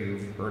group, if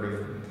you've heard of,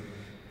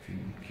 if you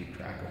keep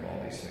track of all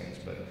these things.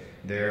 But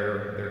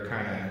their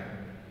kind of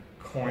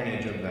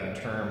coinage of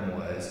that term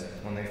was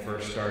when they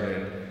first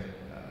started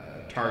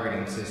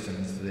targeting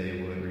systems,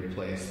 they would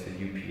replace the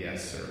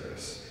UPS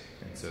service.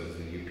 And so it's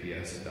the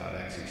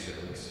UPS.exe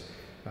service.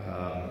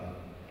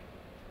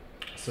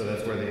 So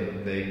that's where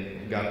they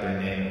got their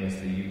name. It was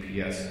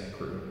the UPS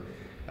crew.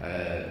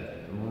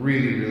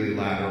 Really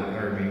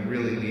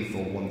really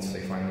lethal once they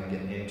finally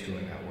get into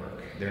a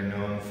network. They're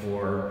known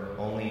for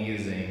only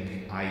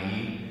using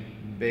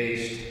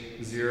IE-based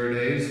 0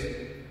 days.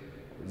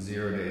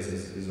 0 days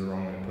is the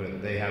wrong way to put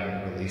it. They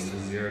haven't released a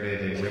 0 day.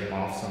 They rip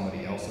off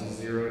somebody else's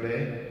 0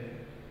 day.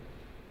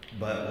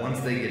 But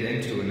once they get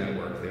into a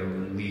network, they're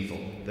lethal.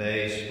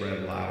 They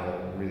spread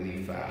lateral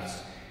really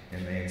fast.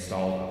 And they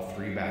install about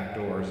 3 back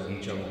doors,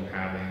 each of them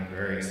having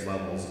various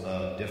levels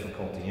of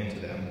difficulty into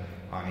them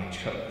on each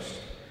host.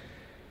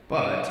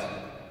 But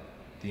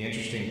the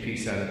interesting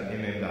piece out of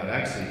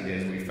mm.exe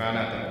is we found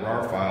out that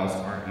RAR files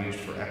aren't used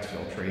for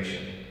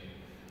exfiltration,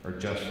 or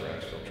just for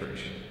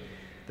exfiltration.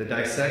 The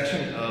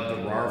dissection of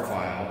the RAR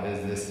file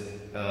is this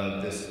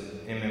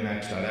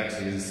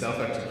mmx.exe is a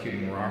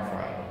self-executing RAR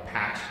file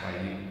packed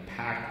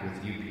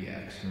with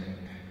UPX. I mean,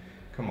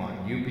 come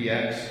on,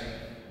 UPX.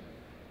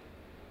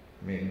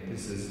 I mean,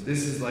 this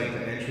is like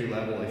the entry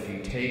level. If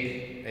you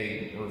take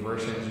a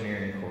reverse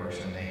engineering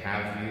course and they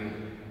have you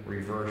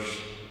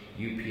reverse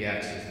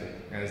UPX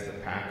as the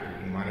packer,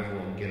 you might as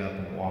well get up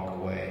and walk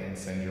away and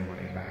send your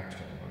money back to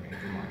them. I mean,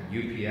 come on,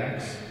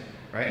 UPX,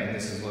 right? And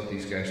this is what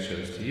these guys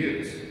chose to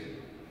use.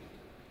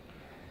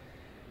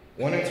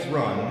 When it's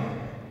run,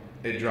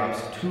 it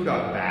drops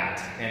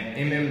 2.bat and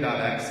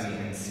mm.exe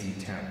in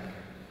ctemp.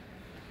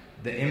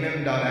 The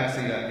mm.exe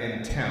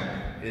in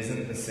temp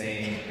isn't the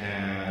same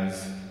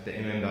as the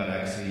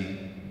mm.exe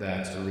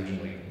that's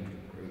originally,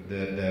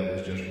 that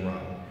was just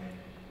run.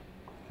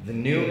 The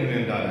new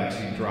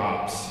mm.exe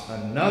drops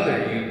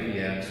another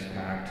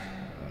UPX-packed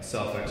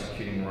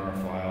self-executing RAR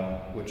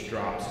file, which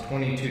drops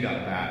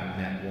 22.bat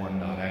and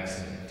net1.exe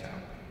in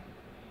temp.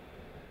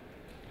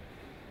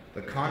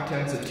 The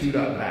contents of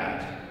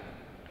 2.bat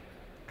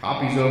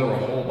copies over a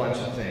whole bunch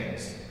of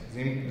things.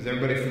 Is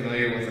everybody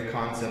familiar with the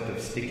concept of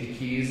sticky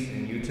keys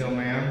in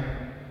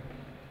utilman?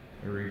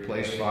 You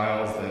replace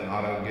files that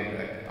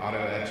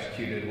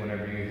auto-executed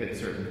whenever you hit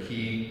certain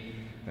key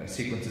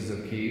sequences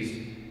of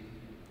keys.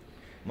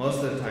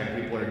 Most of the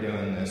time people are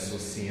doing this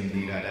with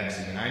cmd.exe,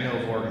 and I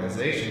know of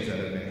organizations that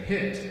have been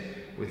hit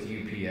with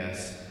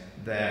UPS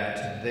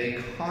that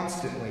they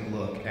constantly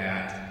look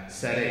at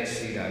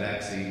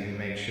sethc.exe and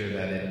make sure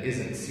that it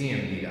isn't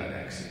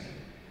cmd.exe.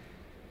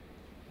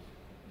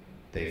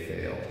 They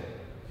failed.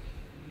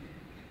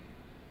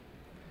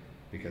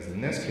 Because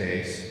in this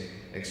case,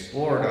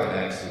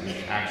 explorer.exe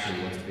is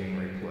actually what's being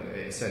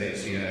replaced.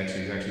 sethc.exe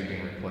is actually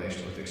being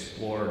replaced with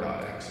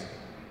explorer.exe.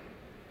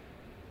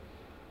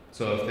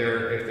 So if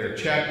their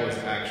check was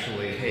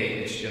actually, hey,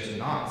 it's just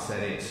not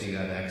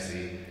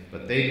sethc.exe,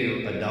 but they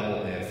do a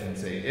double if and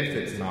say if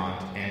it's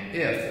not, and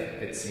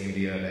if it's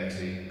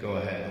cmd.exe, go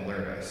ahead and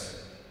alert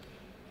us.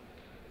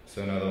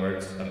 So in other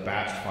words, a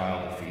batch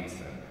file defeats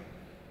them.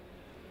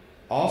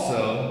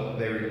 Also,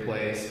 they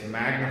replace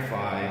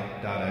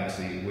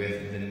magnify.exe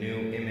with the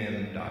new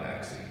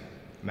mm.exe.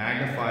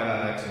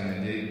 Magnify.exe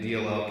in the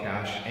DLL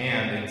cache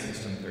and in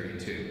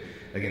System32.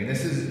 Again,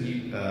 this is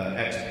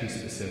XP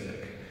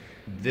specific.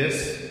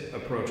 This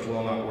approach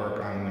will not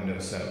work on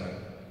Windows 7.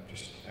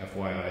 Just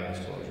FYI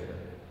disclosure.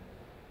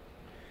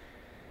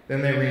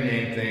 Then they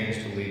rename things,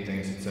 delete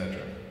things,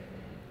 etc.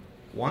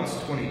 Once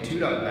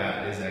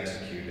 22.bat is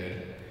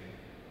executed,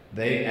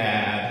 they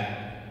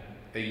add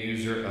a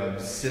user of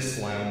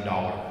syslem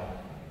 $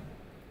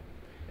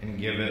 and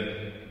give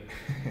it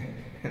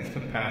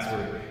the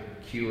password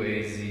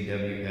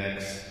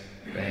QAZWX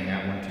bang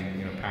at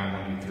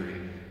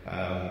 #123.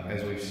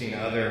 As we've seen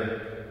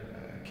other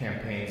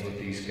campaigns with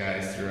these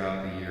guys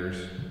throughout the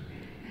years,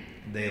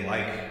 they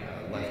like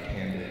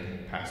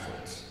left-handed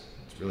passwords.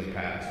 It's really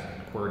fast.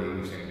 And QWERTY,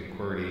 we've seen do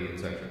QWERTY,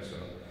 etc. So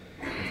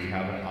if you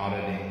have an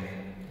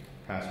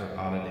password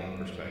auditing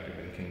perspective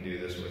and can do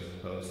this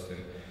with hosts, then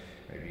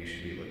maybe you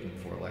should be looking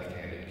for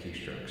left-handed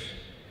keystrokes.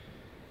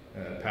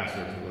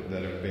 Passwords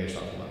that are based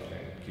off of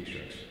left-handed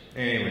keystrokes.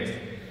 Anyways,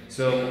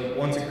 so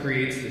once it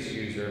creates this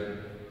user,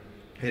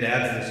 it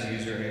adds this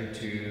user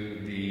into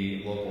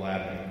the local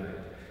admin group.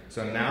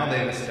 So now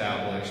they've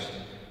established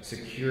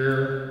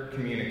secure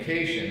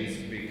communications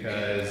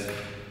because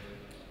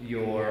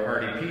your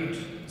RDP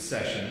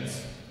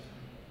sessions,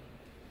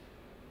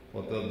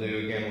 what they'll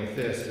do again with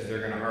this is they're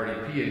going to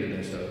RDP into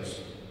this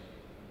host.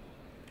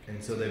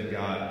 And so they've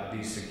got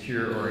these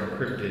secure or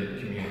encrypted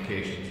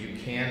communications. You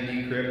can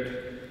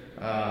decrypt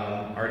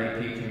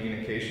RDP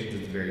communications.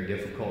 It's very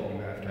difficult.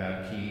 You have to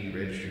have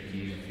registry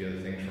keys, a few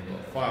other things from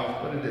both files,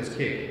 but it is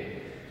capable.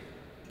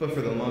 But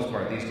for the most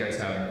part, these guys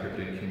have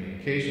encrypted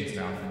communications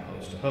now from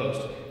host to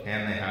host,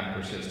 and they have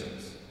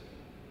persistence.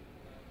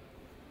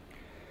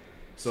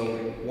 So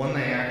when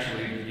they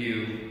actually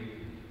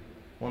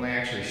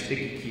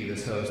sticky key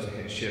this host and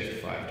hit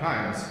shift 5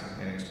 times,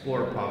 and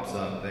Explorer pops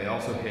up, they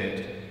also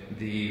hit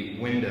the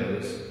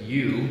Windows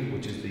U,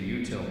 which is the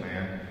util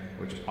man,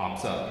 which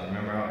pops up.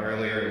 Remember how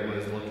earlier it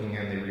was looking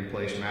and they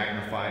replaced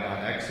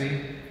magnify.exe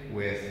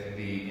with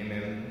the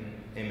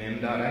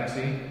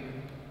mm.exe?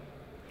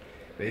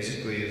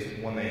 Basically,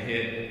 is when they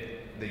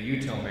hit the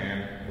util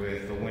man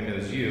with the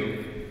Windows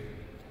U,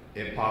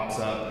 it pops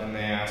up and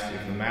they ask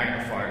if the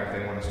magnifier, if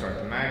they want to start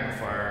the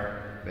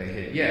magnifier, they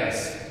hit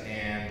yes,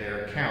 and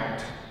their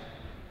account,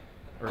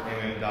 or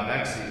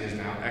mm.exe, is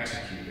now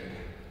executed.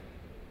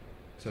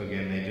 So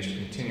again, they just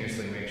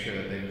continuously make sure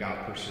that they've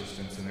got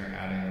persistence and they're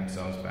adding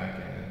themselves back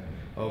in and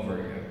over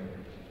again.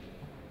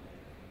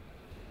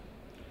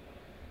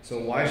 So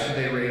why should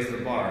they raise the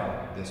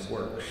bar? This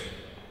works.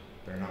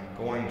 They're not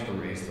going to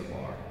raise the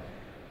bar.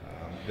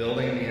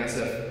 Building the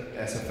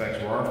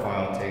SFX RAR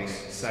file takes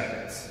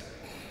seconds.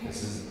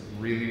 This is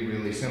really,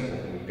 really simple.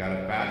 We've got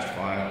a batch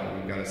file,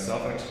 we've got a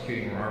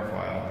self-executing RAR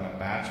file, and a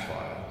batch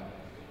file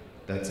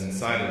that's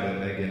inside of it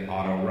that get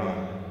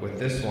auto-run. With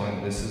this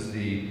one, this is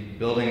the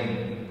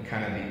building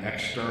kind of the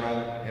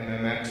external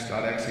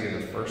mmx.exe, or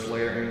the first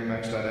layer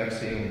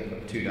mmx.exe, and we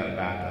put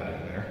 2.bat in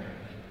there.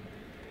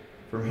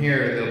 From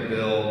here, they'll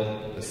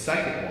build the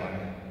second one,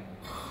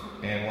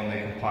 and when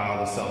they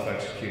compile the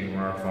self-executing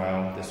RAR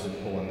file, this will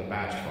pull in the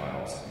batch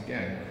files.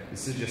 Again,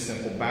 this is just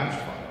simple batch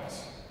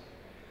files.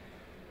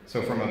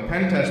 So from a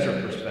pen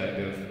tester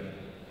perspective,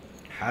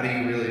 how do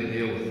you really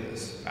deal with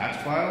this? Batch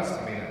files?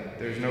 I mean,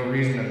 there's no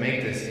reason to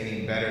make this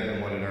any better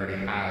than what it already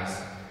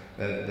has,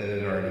 that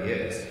it already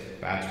is.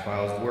 Batch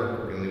files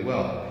work really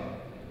well.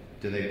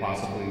 Do they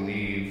possibly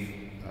leave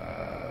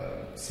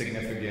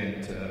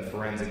significant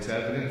forensics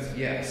evidence?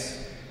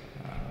 Yes.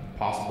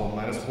 Possible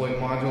Metasploit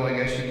module, I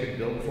guess you could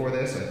build for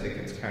this. I think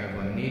it's kind of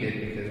unneeded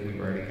because we've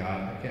already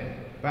got, again,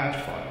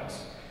 batch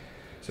files.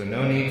 So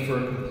no need for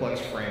a complex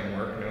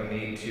framework, no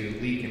need to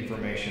leak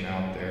information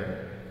out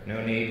there,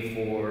 no need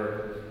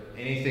for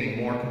anything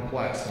more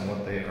complex than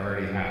what they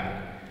already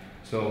had.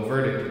 So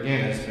verdict,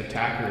 again, is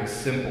attacker is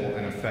simple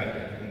and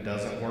effective and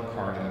doesn't work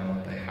harder than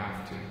what they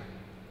have to.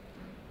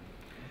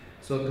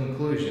 So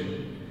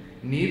conclusion,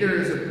 neither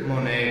is a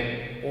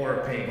Monet or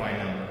a paint by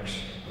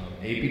numbers.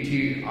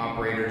 APT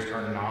operators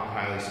are not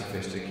highly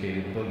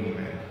sophisticated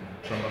boogeymen.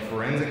 From a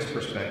forensics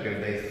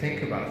perspective, they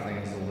think about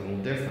things a little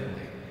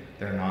differently.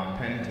 They're not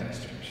pen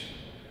testers.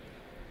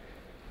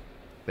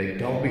 They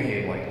don't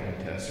behave like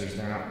pen testers.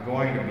 They're not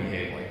going to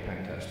behave like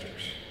pen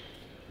testers.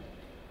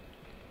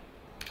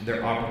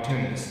 They're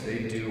opportunists.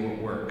 They do what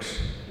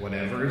works.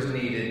 Whatever is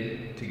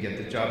needed to get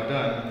the job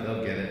done,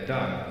 they'll get it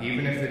done.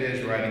 Even if it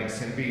is writing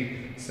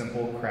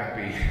simple,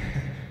 crappy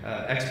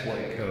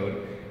exploit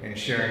code and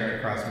sharing it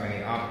across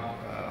many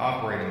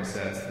operating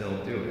sets,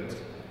 they'll do it.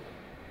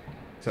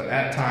 So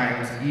at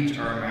times, each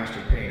are a master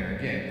painter.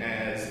 Again,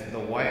 as the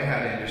white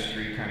hat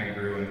industry kind of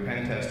grew and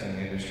pen testing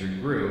industry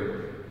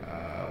grew,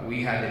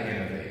 we had to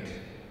innovate.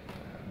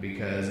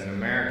 Because in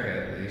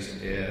America, at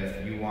least,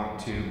 if you want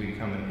to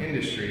become an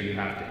industry, you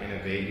have to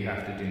innovate, you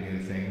have to do new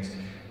things,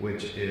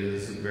 which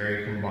is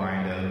very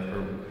combined of,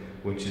 or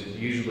which it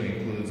usually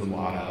includes a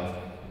lot of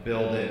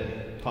build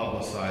it,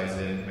 publicize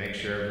it, make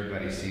sure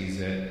everybody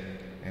sees it.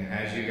 And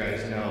as you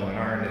guys know, in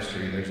our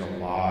industry, there's a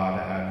lot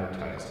of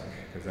advertising,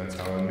 because that's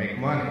how we make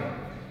money.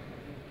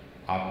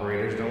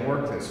 Operators don't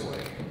work this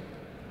way.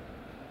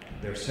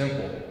 They're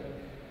simple.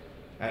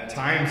 At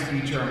times,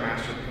 each are a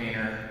master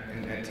painter,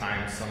 and at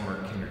times, some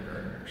are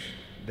kindergartners.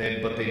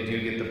 But they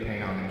do get the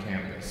paint on the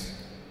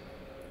canvas.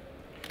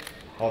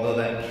 Although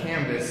that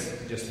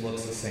canvas just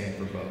looks the same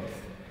for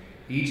both.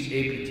 Each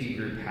APT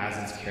group has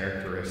its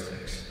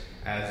characteristics,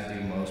 as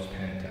do most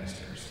pen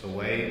testers. The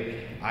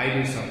way I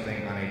do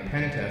something on a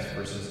pen test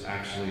versus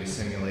actually a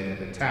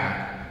simulated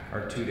attack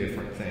are two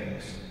different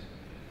things.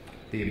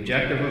 The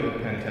objective of a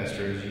pen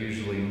tester is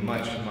usually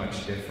much,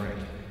 much different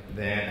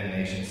than a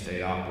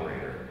nation-state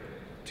operator.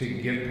 To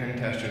give pen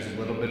testers a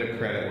little bit of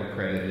credit where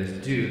credit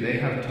is due, they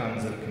have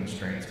tons of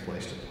constraints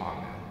placed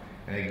upon them.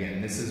 And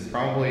again, this is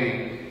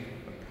probably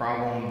a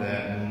problem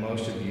that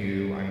most of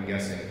you, I'm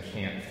guessing,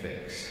 can't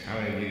fix. How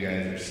many of you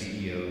guys are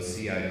CEOs,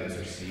 CIOs,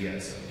 or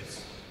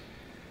CSOs?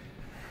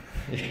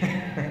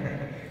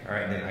 All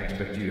right, then I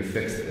expect you to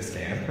fix this,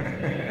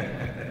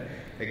 Dan.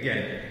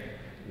 Again,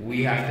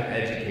 we have to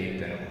educate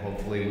them.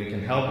 Hopefully we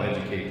can help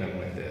educate them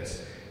with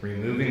this.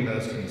 Removing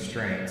those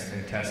constraints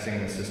and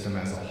testing the system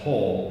as a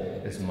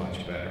whole is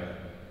much better.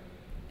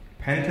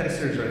 Pen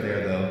testers are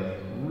there, though,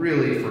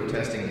 really for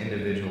testing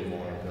individual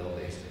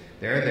vulnerabilities.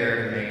 They're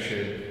there to make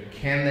sure,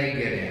 can they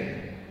get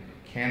in?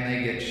 Can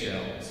they get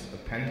shells? A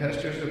pen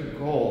tester's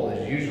goal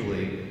is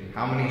usually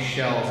how many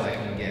shells I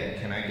can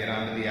get. Can I get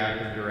onto the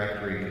Active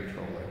Directory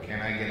controller?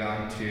 Can I get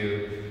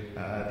onto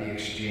the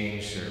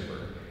Exchange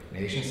server?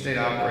 Nation-state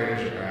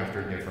operators are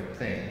after different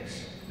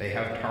things. They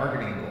have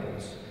targeting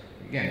goals.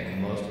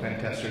 Again, most pen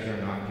testers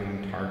are not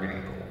given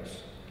targeting goals.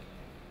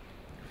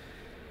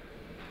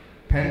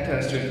 Pen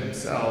testers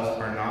themselves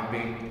are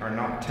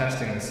not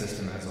testing the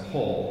system as a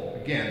whole.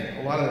 Again,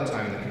 a lot of the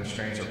time the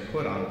constraints are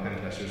put on pen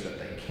testers that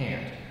they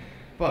can't.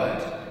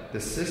 But the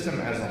system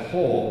as a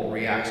whole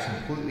reacts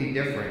completely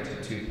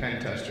different to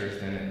pen testers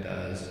than it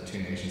does to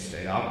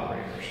nation-state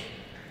operators.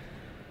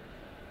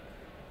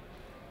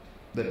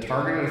 The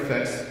targeted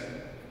effects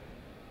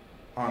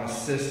on a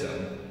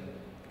system,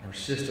 or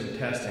system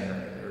testing,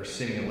 or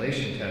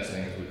simulation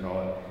testing as we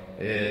call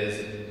it,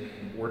 is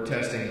we're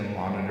testing the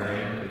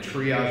monitoring, the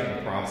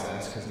triaging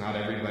process, because not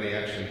everybody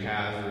actually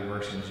has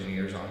reverse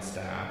engineers on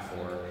staff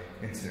or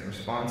incident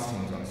response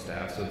teams on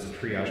staff, so it's a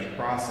triage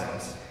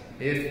process.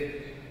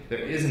 If there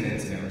is an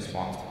incident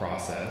response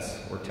process,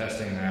 we're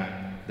testing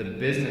that, the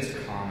business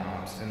con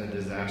ops, and the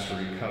disaster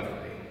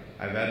recovery.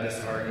 I've had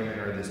this argument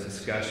or this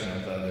discussion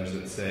with others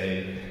that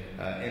say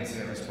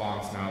incident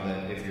response, now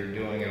that if you're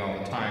doing it all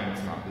the time,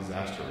 it's not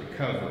disaster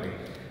recovery.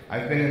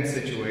 I've been in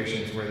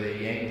situations where they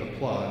yank the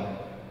plug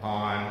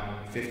on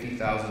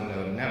 50,000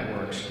 node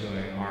networks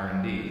doing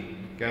R&D.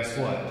 Guess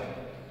what?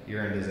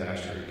 You're in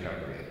disaster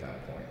recovery at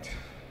that point.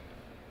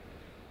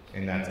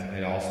 And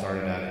it all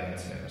started out in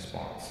incident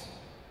response.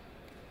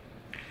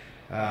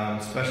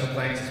 Special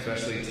thanks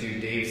especially to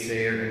Dave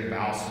Sayer and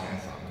Val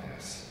Smith on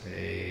this.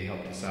 They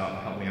helped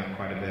me out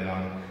quite a bit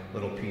on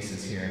little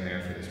pieces here and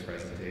there for this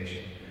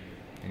presentation.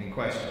 Any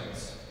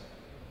questions?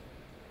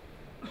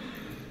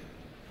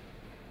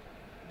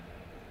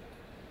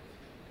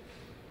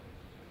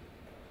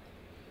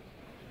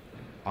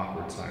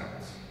 Awkward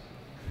silence.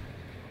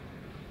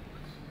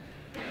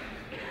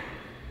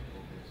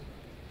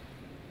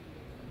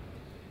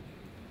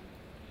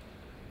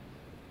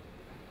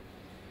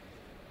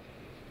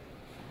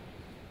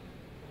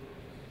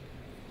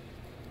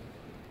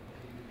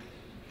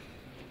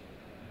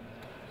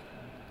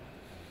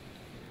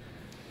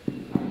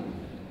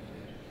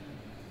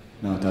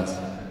 No, it does.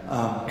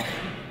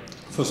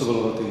 First of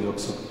all, about the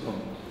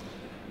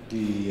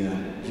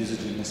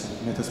usage in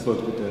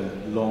Metasploit with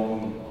the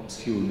long,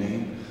 obscure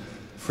name.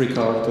 Free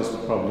characters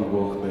would probably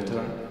work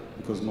better,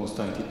 because most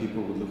IT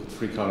people would look at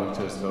free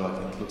characters and go,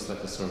 like, it looks like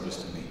a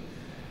service to me.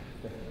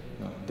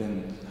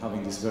 Then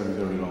having this very,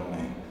 very long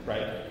name.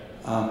 Right.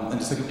 And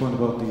the second point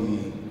about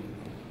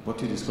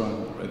what you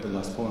described at the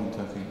last point,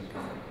 I think,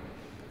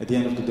 at the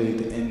end of the day,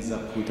 it ends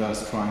up with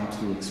us trying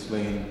to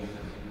explain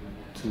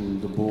to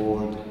the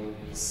board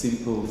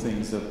simple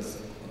things that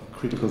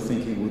critical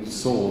thinking would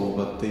solve,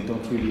 but they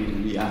don't really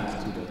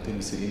react to that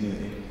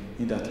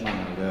in that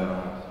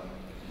manner.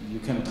 You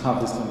cannot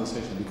have this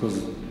conversation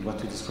because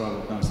what you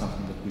described now is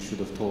something that we should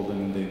have told them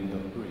and they would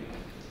have agreed.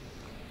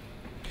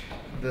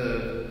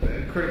 The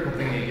critical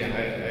thinking, again,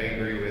 I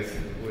agree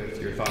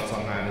with your thoughts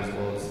on that, as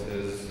well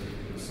as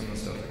some of the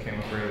stuff that came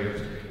up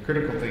earlier.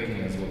 Critical thinking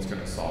is what's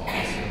going to solve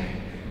this.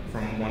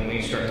 From when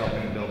we start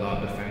helping build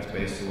out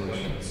defense-based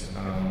solutions,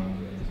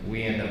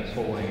 we end up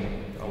pulling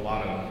a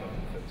lot of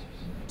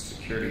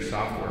security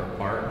software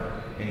apart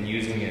and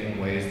using it in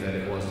ways that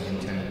it wasn't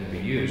intended to be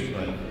used.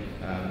 But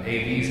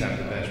AVs have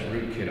the best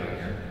rootkit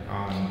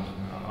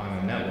on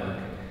a network.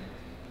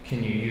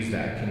 can you use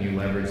that? Can you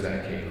leverage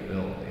that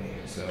capability?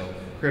 So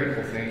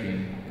critical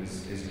thinking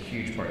is a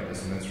huge part of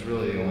this, and that's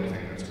really the only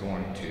thing that's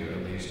going to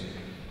at least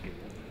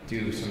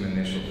do some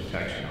initial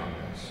detection on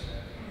this.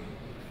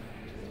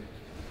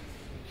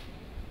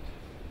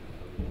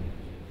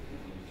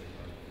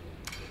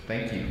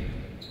 Thank you.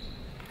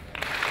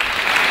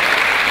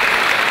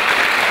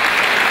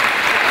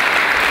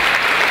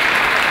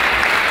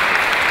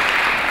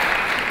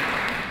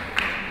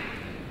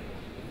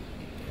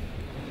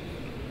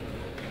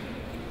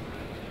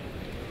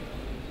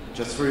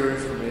 Just for your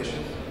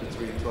information,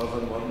 between 12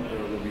 and 1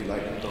 there will be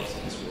lightning talks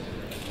in this room.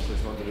 So if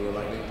you want to do a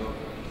lightning talk.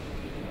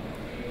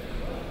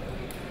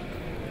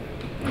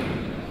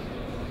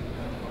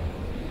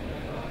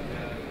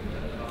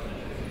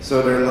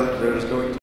 So there's going to